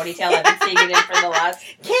same ponytail I've been seeing it in for the last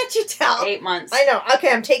Can't you tell? 8 months. I know.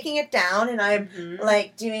 Okay, I'm taking it down, and I'm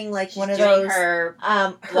like doing like one of those her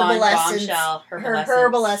Herbal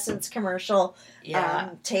Herbal Essence commercial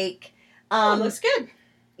take. It looks good.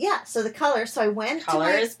 Yeah, so the color. So I went color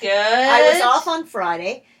is good. I was off on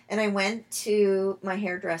Friday, and I went to my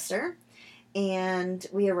hairdresser. And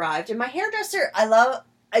we arrived, and my hairdresser,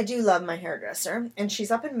 I do love my hairdresser, and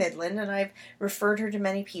she's up in Midland, and I've referred her to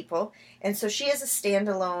many people, and so she is a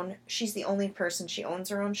standalone, she's the only person, she owns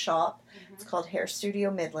her own shop, It's called Hair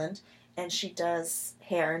Studio Midland, and she does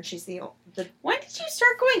hair, and she's the When did you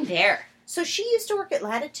start going there? So she used to work at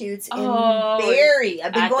Latitudes in Barrie.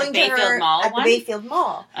 I've been going to her at the Bayfield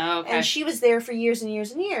Mall, and she was there for years and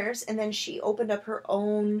years and years, and then she opened up her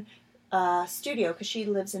own studio, because she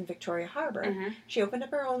lives in Victoria Harbour. Mm-hmm. She opened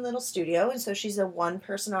up her own little studio, and so she's a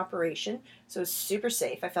one-person operation, so it's super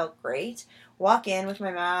safe. I felt great. Walk in with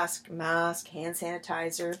my mask, hand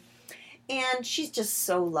sanitizer, and she's just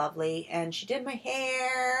so lovely, and she did my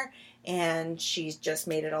hair, and she's just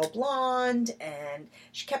made it all blonde, and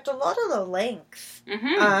she kept a lot of the length,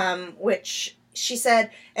 which she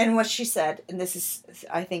said, and this is,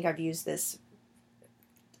 I think I've used this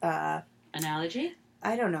analogy?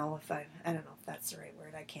 I don't know if that's the right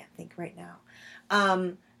word. I can't think right now.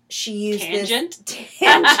 She used tangent.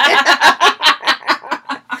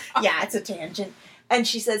 Yeah, it's a tangent. And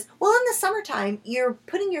she says, well, in the summertime, you're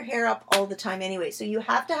putting your hair up all the time anyway. So you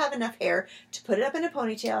have to have enough hair to put it up in a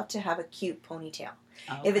ponytail to have a cute ponytail.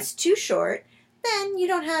 Oh, okay. If it's too short, then you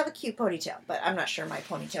don't have a cute ponytail. But I'm not sure my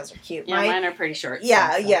ponytails are cute. Yeah, mine are pretty short.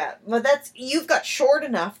 Yeah, so. yeah. Well, you've got short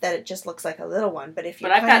enough that it just looks like a little one. But if you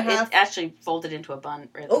I've got it actually folded into a bun.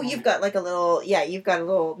 Right you've got like a little, you've got a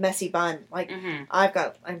little messy bun. Like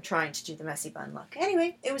I'm trying to do the messy bun look.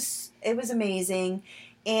 Anyway, it was amazing.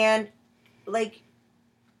 And like,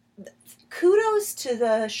 kudos to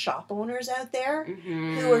the shop owners out there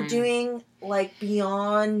who are doing like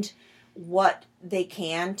beyond what they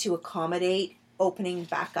can to accommodate opening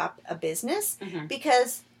back up a business,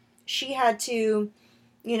 because she had to,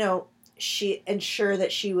 she ensure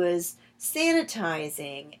that she was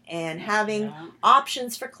sanitizing and having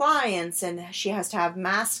options for clients, and she has to have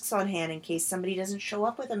masks on hand in case somebody doesn't show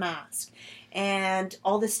up with a mask and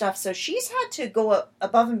all this stuff. So she's had to go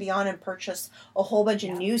above and beyond and purchase a whole bunch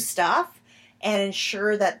of new stuff and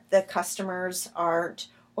ensure that the customers aren't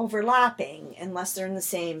overlapping unless they're in the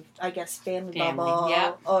same, I guess, family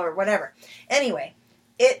bubble or whatever. Anyway,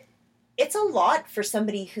 it's a lot for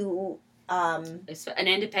somebody who it's an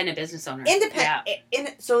independent business owner.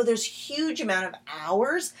 So there's huge amount of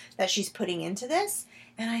hours that she's putting into this,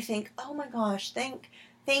 and I think, oh my gosh, thank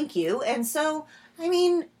you. And so, I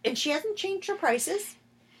mean, and she hasn't changed her prices,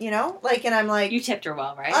 and I'm like, you tipped her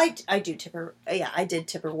well, right? I do tip her. Yeah, I did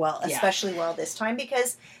tip her well, especially well this time,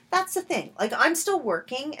 because that's the thing. Like, I'm still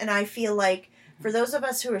working, and I feel like for those of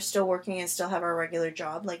us who are still working and still have our regular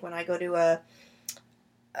job, like when I go to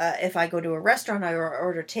if I go to a restaurant, I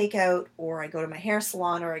order takeout, or I go to my hair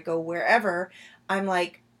salon, or I go wherever, I'm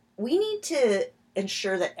like, we need to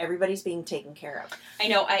ensure that everybody's being taken care of. I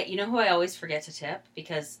know. You know who I always forget to tip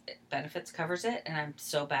because Benefits covers it, and I'm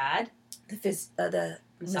so bad. The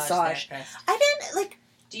massage. I didn't like.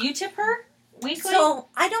 Do you tip her weekly? So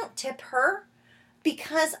I don't tip her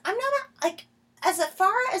because I'm not as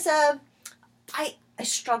far as I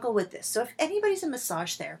struggle with this. So if anybody's a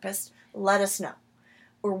massage therapist, let us know,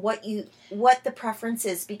 or what the preference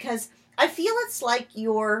is, because I feel it's like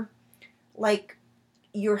your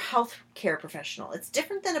health care professional. It's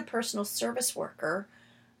different than a personal service worker.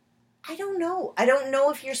 I don't know. I don't know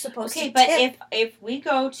if you're supposed to tip. Okay, but if we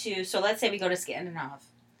go to, so let's say we go to Scandinave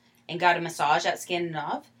and got a massage at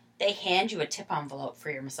Scandinave, they hand you a tip envelope for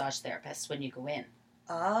your massage therapist when you go in.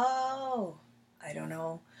 Oh, I don't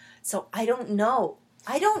know. So I don't know.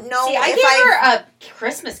 See, I gave her a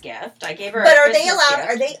Christmas gift. I gave her But a are Christmas they allowed, gift.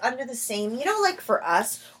 are they under the same, like for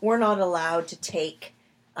us, we're not allowed to take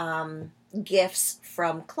gifts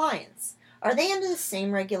from clients. Are they under the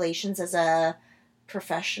same regulations as a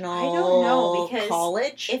professional I don't know, because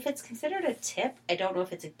college? If it's considered a tip, I don't know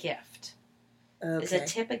if it's a gift. Okay. Is a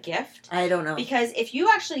tip a gift? I don't know. Because if you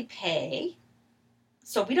actually pay,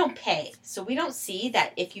 so we don't pay. So we don't see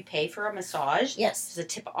that if you pay for a massage, yes, there's a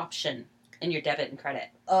tip option in your debit and credit.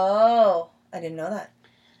 Oh, I didn't know that.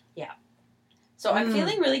 Yeah. So I'm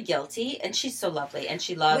feeling really guilty, and she's so lovely, and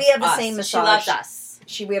she loves us. We have the same massage. She loves us.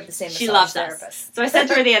 We have the same massage she loves therapist. Us. So I said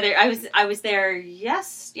to her I was there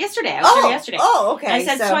yesterday. I was there yesterday. Oh, okay. And I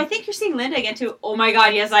said, so I think you're seeing Linda again too. Oh my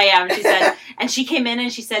God, yes I am. She said, and she came in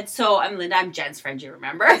and she said, so I'm Linda, I'm Jen's friend, you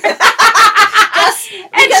remember? Yes,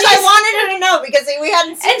 because I wanted her to know, because we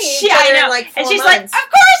hadn't seen each other in like 4 months. And she's like, of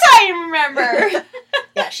course I remember.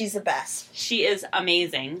 Yeah, she's the best. She is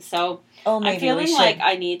amazing. So I'm feeling like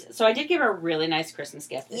I need, so I did give her a really nice Christmas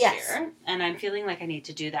gift this year. And I'm feeling like I need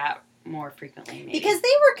to do that more frequently, maybe. Because they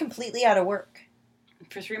were completely out of work.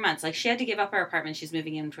 For 3 months. Like, she had to give up her apartment. She's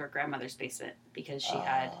moving into her grandmother's basement because she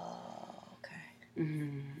had... Okay.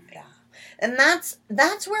 Mm-hmm. Yeah. And that's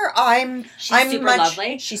where I'm super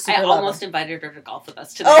lovely. She's super lovely. I almost invited her to golf with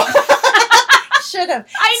us today. Oh. Should have.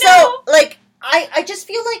 I know. So, like, I just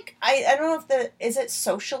feel like, I don't know if is it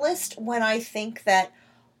socialist when I think that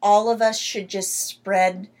all of us should just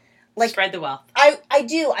spread the wealth. I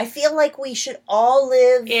do. I feel like we should all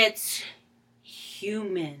live. It's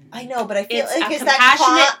human. I know, but I feel it's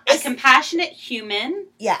like a compassionate human.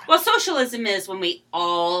 Yeah. Well, socialism is when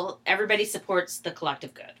everybody supports the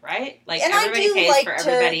collective good, right? Like, and everybody pays for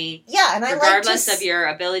everybody. Yeah, and regardless of your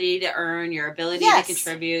ability to earn, your ability to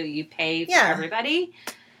contribute, you pay for everybody.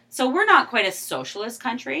 So we're not quite a socialist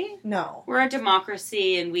country. No. We're a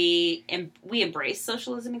democracy, and we embrace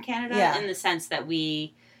socialism in Canada in the sense that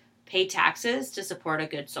we pay taxes to support a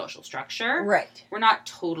good social structure. Right. We're not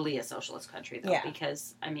totally a socialist country, though,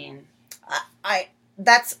 because, I mean... I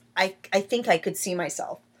think I could see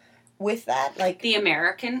myself with that. Like the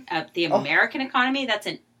American economy, that's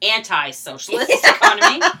an anti-socialist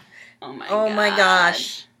economy. Oh my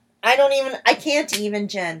gosh. I can't even,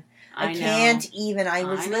 Jen. I can't even. I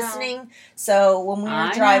was listening. So when we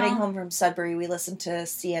were driving home from Sudbury, we listened to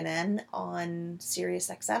CNN on Sirius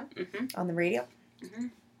XM on the radio. Mm-hmm.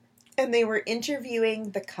 And they were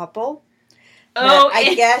interviewing the couple.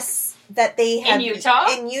 I guess that they have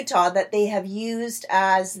in Utah that they have used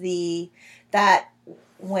as that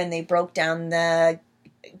when they broke down the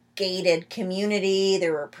gated community,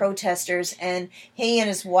 there were protesters, and he and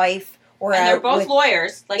his wife were and they're both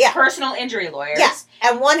lawyers, personal injury lawyers. Yeah,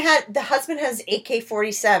 and the husband has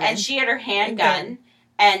AK-47, and she had her handgun.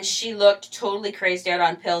 And she looked totally crazed out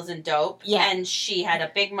on pills and dope. Yeah. And she had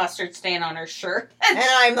a big mustard stain on her shirt. And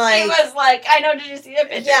I'm like... She was like, I know, did you see the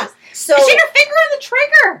pictures? Yeah. So, and she had her finger on the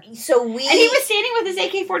trigger. So And he was standing with his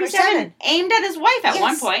AK-47 aimed at his wife at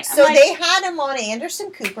one point. So they had him on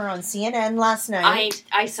Anderson Cooper on CNN last night.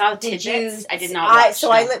 I saw tidbits. I did not watch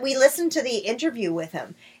we listened to the interview with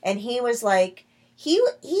him. And he was like... He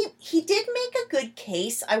did make a good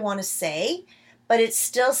case, I want to say. But it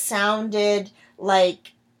still sounded...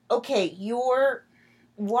 like, okay,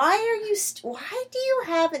 why do you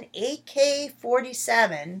have an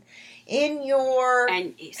AK-47 in your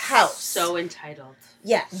house? So entitled.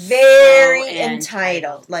 Yeah, very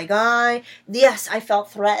entitled. Like, I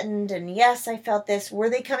felt threatened, and yes, I felt this. Were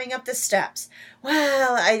they coming up the steps?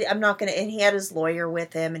 Well, I'm not going to, and he had his lawyer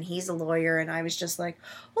with him, and he's a lawyer, and I was just like,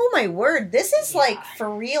 oh my word, this is like for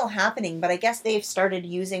real happening, but I guess they've started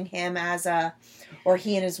using him or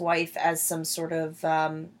he and his wife as some sort of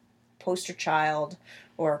poster child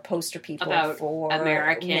or poster people for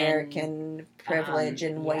American privilege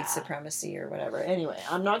and white supremacy or whatever. Anyway,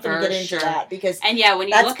 I'm not going to get into that because when you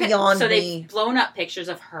that's look beyond so me. They've blown up pictures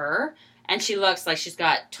of her, and she looks like she's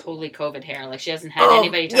got totally COVID hair. Like she hasn't had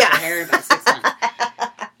anybody touch her hair in about 6 months.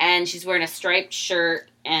 And she's wearing a striped shirt,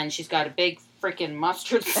 and she's got a big freaking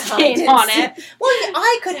mustard stain on it. Well,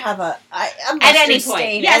 I could have a mustard at any point.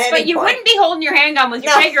 stain. Yes, but you wouldn't be holding your handgun with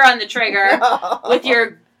your finger on the trigger with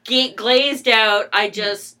your glazed out. I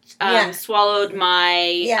just swallowed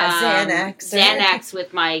my Xanax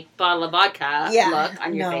with my bottle of vodka look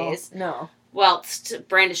on your face. No. Whilst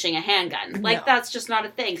brandishing a handgun. Like, that's just not a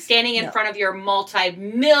thing. Standing in front of your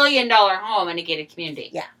multi-million-dollar home in a gated community.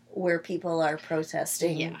 Yeah. Where people are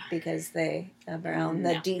protesting because they around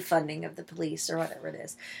the defunding of the police or whatever it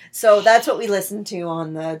is. So that's what we listened to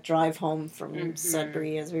on the drive home from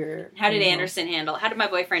Sudbury as we were... How did my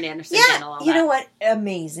boyfriend Anderson handle all that? You know what?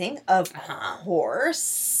 Amazing. Of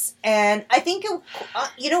course. And I think,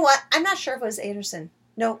 you know what? I'm not sure if it was Anderson.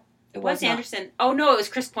 No, it was not. Anderson. Oh, no, it was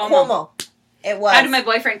Chris Cuomo. It was. How did my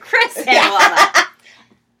boyfriend Chris handle all that?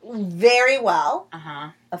 Very well.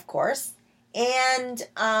 Of course. And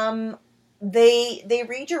they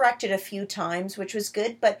redirected a few times, which was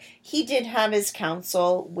good, but he did have his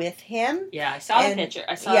counsel with him. Yeah, I saw the picture.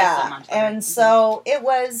 I saw it on Twitter. And so it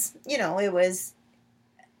was,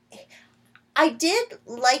 I did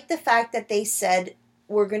like the fact that they said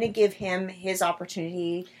we're going to give him his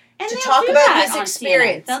opportunity to talk about his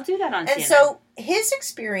experience. They'll do that on CNN. And so his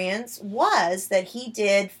experience was that he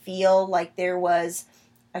did feel like there was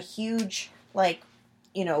a huge,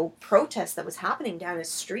 protest that was happening down his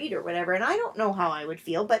street or whatever, and I don't know how I would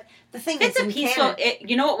feel, but the thing is,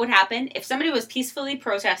 you know what would happen? If somebody was peacefully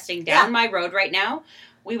protesting down my road right now,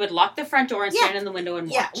 we would lock the front door and stand in the window and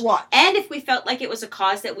watch. Yeah, watch. And if we felt like it was a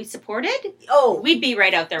cause that we supported, we'd be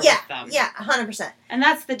right out there with them. Yeah, 100%. And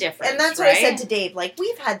that's the difference, And that's what I said to Dave. Like,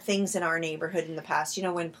 we've had things in our neighborhood in the past,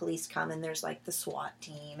 when police come and there's, the SWAT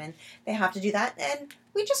team, and they have to do that, and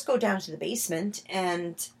we just go down to the basement,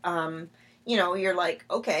 and, you're like,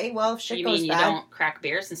 okay, well, if shit goes bad. You don't crack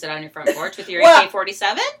beers and sit on your front porch with your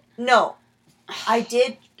AK-47? No. I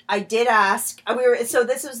did ask. So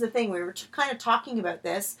this was the thing. We were kind of talking about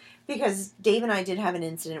this because Dave and I did have an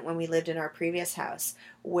incident when we lived in our previous house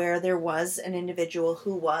where there was an individual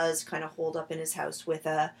who was kind of holed up in his house with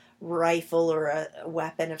a rifle or a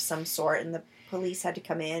weapon of some sort, and the police had to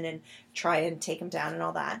come in and try and take him down and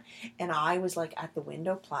all that. And I was at the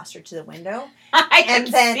window, plastered to the window. I can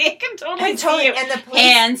totally see you. And the police,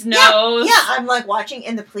 hands, nose. Yeah, I'm watching,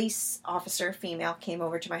 and the police officer, female, came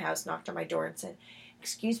over to my house, knocked on my door, and said,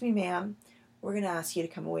 "Excuse me, ma'am, we're going to ask you to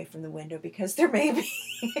come away from the window because there may be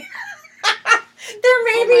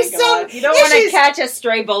some You don't want to catch a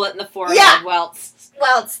stray bullet in the forehead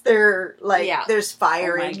whilst they're there's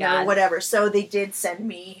firing or whatever." So they did send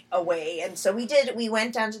me away, and so we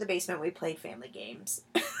went down to the basement, we played family games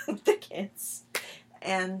with the kids,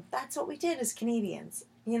 and that's what we did as Canadians.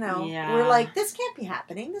 We're like, this can't be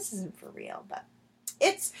happening, this isn't for real, but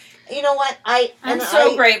it's you know what? I'm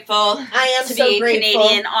so grateful I am to so be grateful.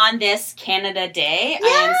 Canadian on this Canada Day. Yeah.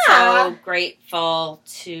 I am so grateful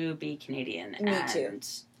to be Canadian. Me and too.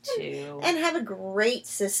 To And have a great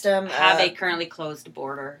system. have a currently closed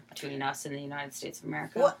border between us and the United States of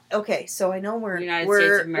America. What? Okay, so I know United States of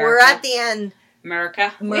we're America. at the end.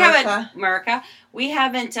 America. America. We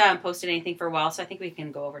haven't posted anything for a while, so I think we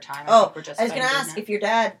can go over time. Oh, think we're just I was going to fine doing ask that. if your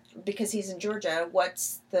dad, because he's in Georgia,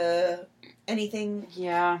 what's the anything?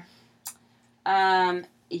 Yeah.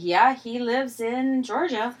 Yeah, he lives in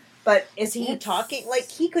Georgia. But is he It's- talking like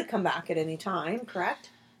he could come back at any time? Correct.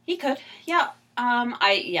 He could. Yeah.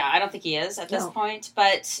 I don't think he is at this No. point,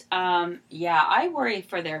 but yeah, I worry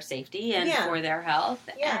for their safety and Yeah. for their health,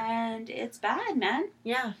 Yeah. and it's bad, man.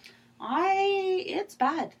 Yeah. It's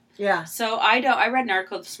bad. Yeah. So I read an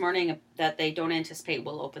article this morning that they don't anticipate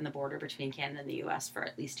we'll open the border between Canada and the U.S. for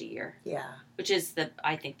at least a year, Yeah. which is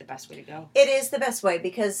I think the best way to go. It is the best way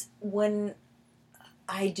because when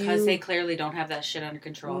I do, Because they clearly don't have that shit under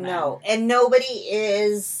control now. no, and nobody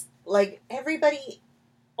is like everybody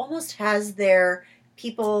almost has their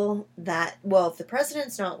people that if the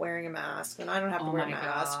president's not wearing a mask, then I don't have to wear a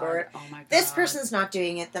mask. God. Or Oh my God. this person's not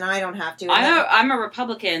doing it, then I don't have to. And I'm a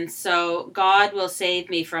Republican, so God will save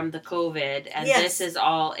me from the COVID, and Yes. this is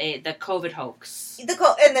all the COVID hoax.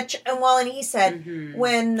 and he said Mhm.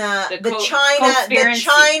 when the conspiracy.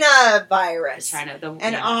 China virus, China,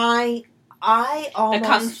 and yeah. I almost the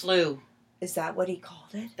Kung flu, is that what he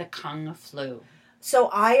called it? the Kung flu. So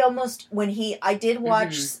I almost I did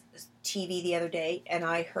watch Mhm. TV the other day, and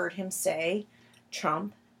I heard him say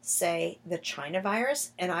the China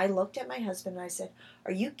virus, and I looked at my husband and I said,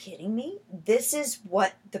 "Are you kidding me? This is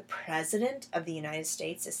what the president of the United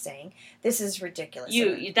States is saying. This is ridiculous."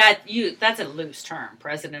 That's a loose term,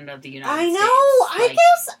 President of the United I States. know. I Like,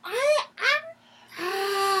 guess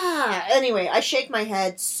anyway, I shake my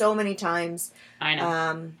head so many times I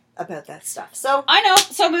know. about that stuff. So I know.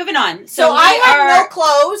 So moving on. so we I have are. no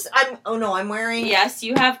clothes. I'm wearing. Yes,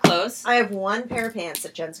 you have clothes. I have one pair of pants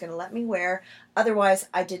that Jen's going to let me wear. Otherwise,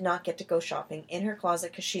 I did not get to go shopping in her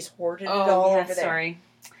closet because she's hoarded it all over there. Sorry.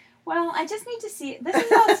 Well, I just need to see. This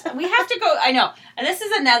is all, we have to go. I know, and this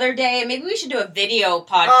is another day. Maybe we should do a video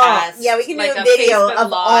podcast. Oh, yeah, we can like do a video Facebook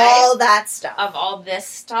of Live all that stuff. of all this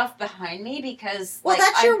stuff behind me because. Well,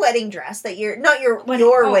 like, that's your wedding dress that you're not your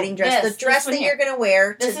wedding dress. this The dress one that here. you're going to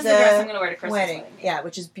wear to This is the the dress I'm going to wear to Christmas wedding. Yeah,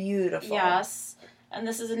 which is beautiful. Yes, and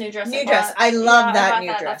this is a new dress. New dress. I love that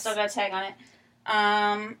new I've dress. still got a tag on it.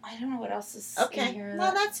 I don't know what else is in Okay. here.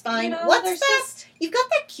 Well, that's fine. You know, What's there's that? just- You've got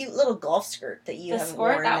that cute little golf skirt that you The haven't skirt,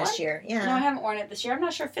 worn that this one? year. Yeah. No, I haven't worn it this year. I'm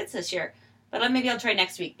not sure if it fits this year. But maybe I'll try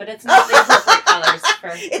next week. But it's not the appropriate colors for...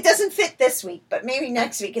 It doesn't fit this week, but maybe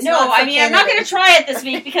next week. It's No, not for I mean, I'm not Canada. going to try it this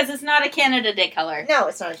week because it's not a Canada Day color. No,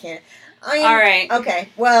 it's not a Canada. All right. Okay.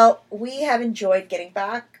 Well, we have enjoyed getting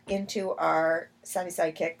back into our Savvy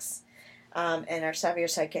Sidekicks and our Savvier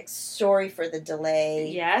Sidekicks. Sorry for the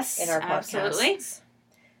delay Yes, in our podcast. absolutely.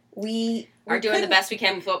 We Are doing the couldn't- best we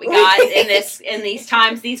can with what we got in these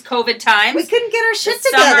times, these COVID times. We couldn't get our shit The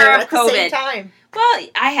together summer of at the same COVID. time. Well,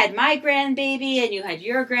 I had my grandbaby and you had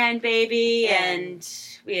your grandbaby and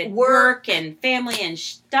we had work and family and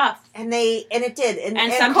stuff. And it did. And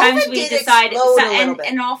sometimes COVID we did decided, explode a little bit.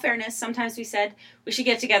 in all fairness, sometimes we said we should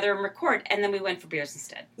get together and record, and then we went for beers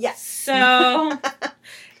instead. Yes. So,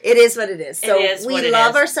 It is what it is. So It is we what it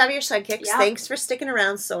love is. our Savvier Sidekicks. Yeah. Thanks for sticking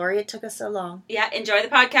around. Sorry it took us so long. yeah, enjoy the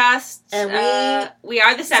podcast. And we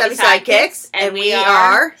are the Savvy Savvy Sidekicks, Sidekicks, and and we we are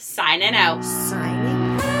are signing out. Sign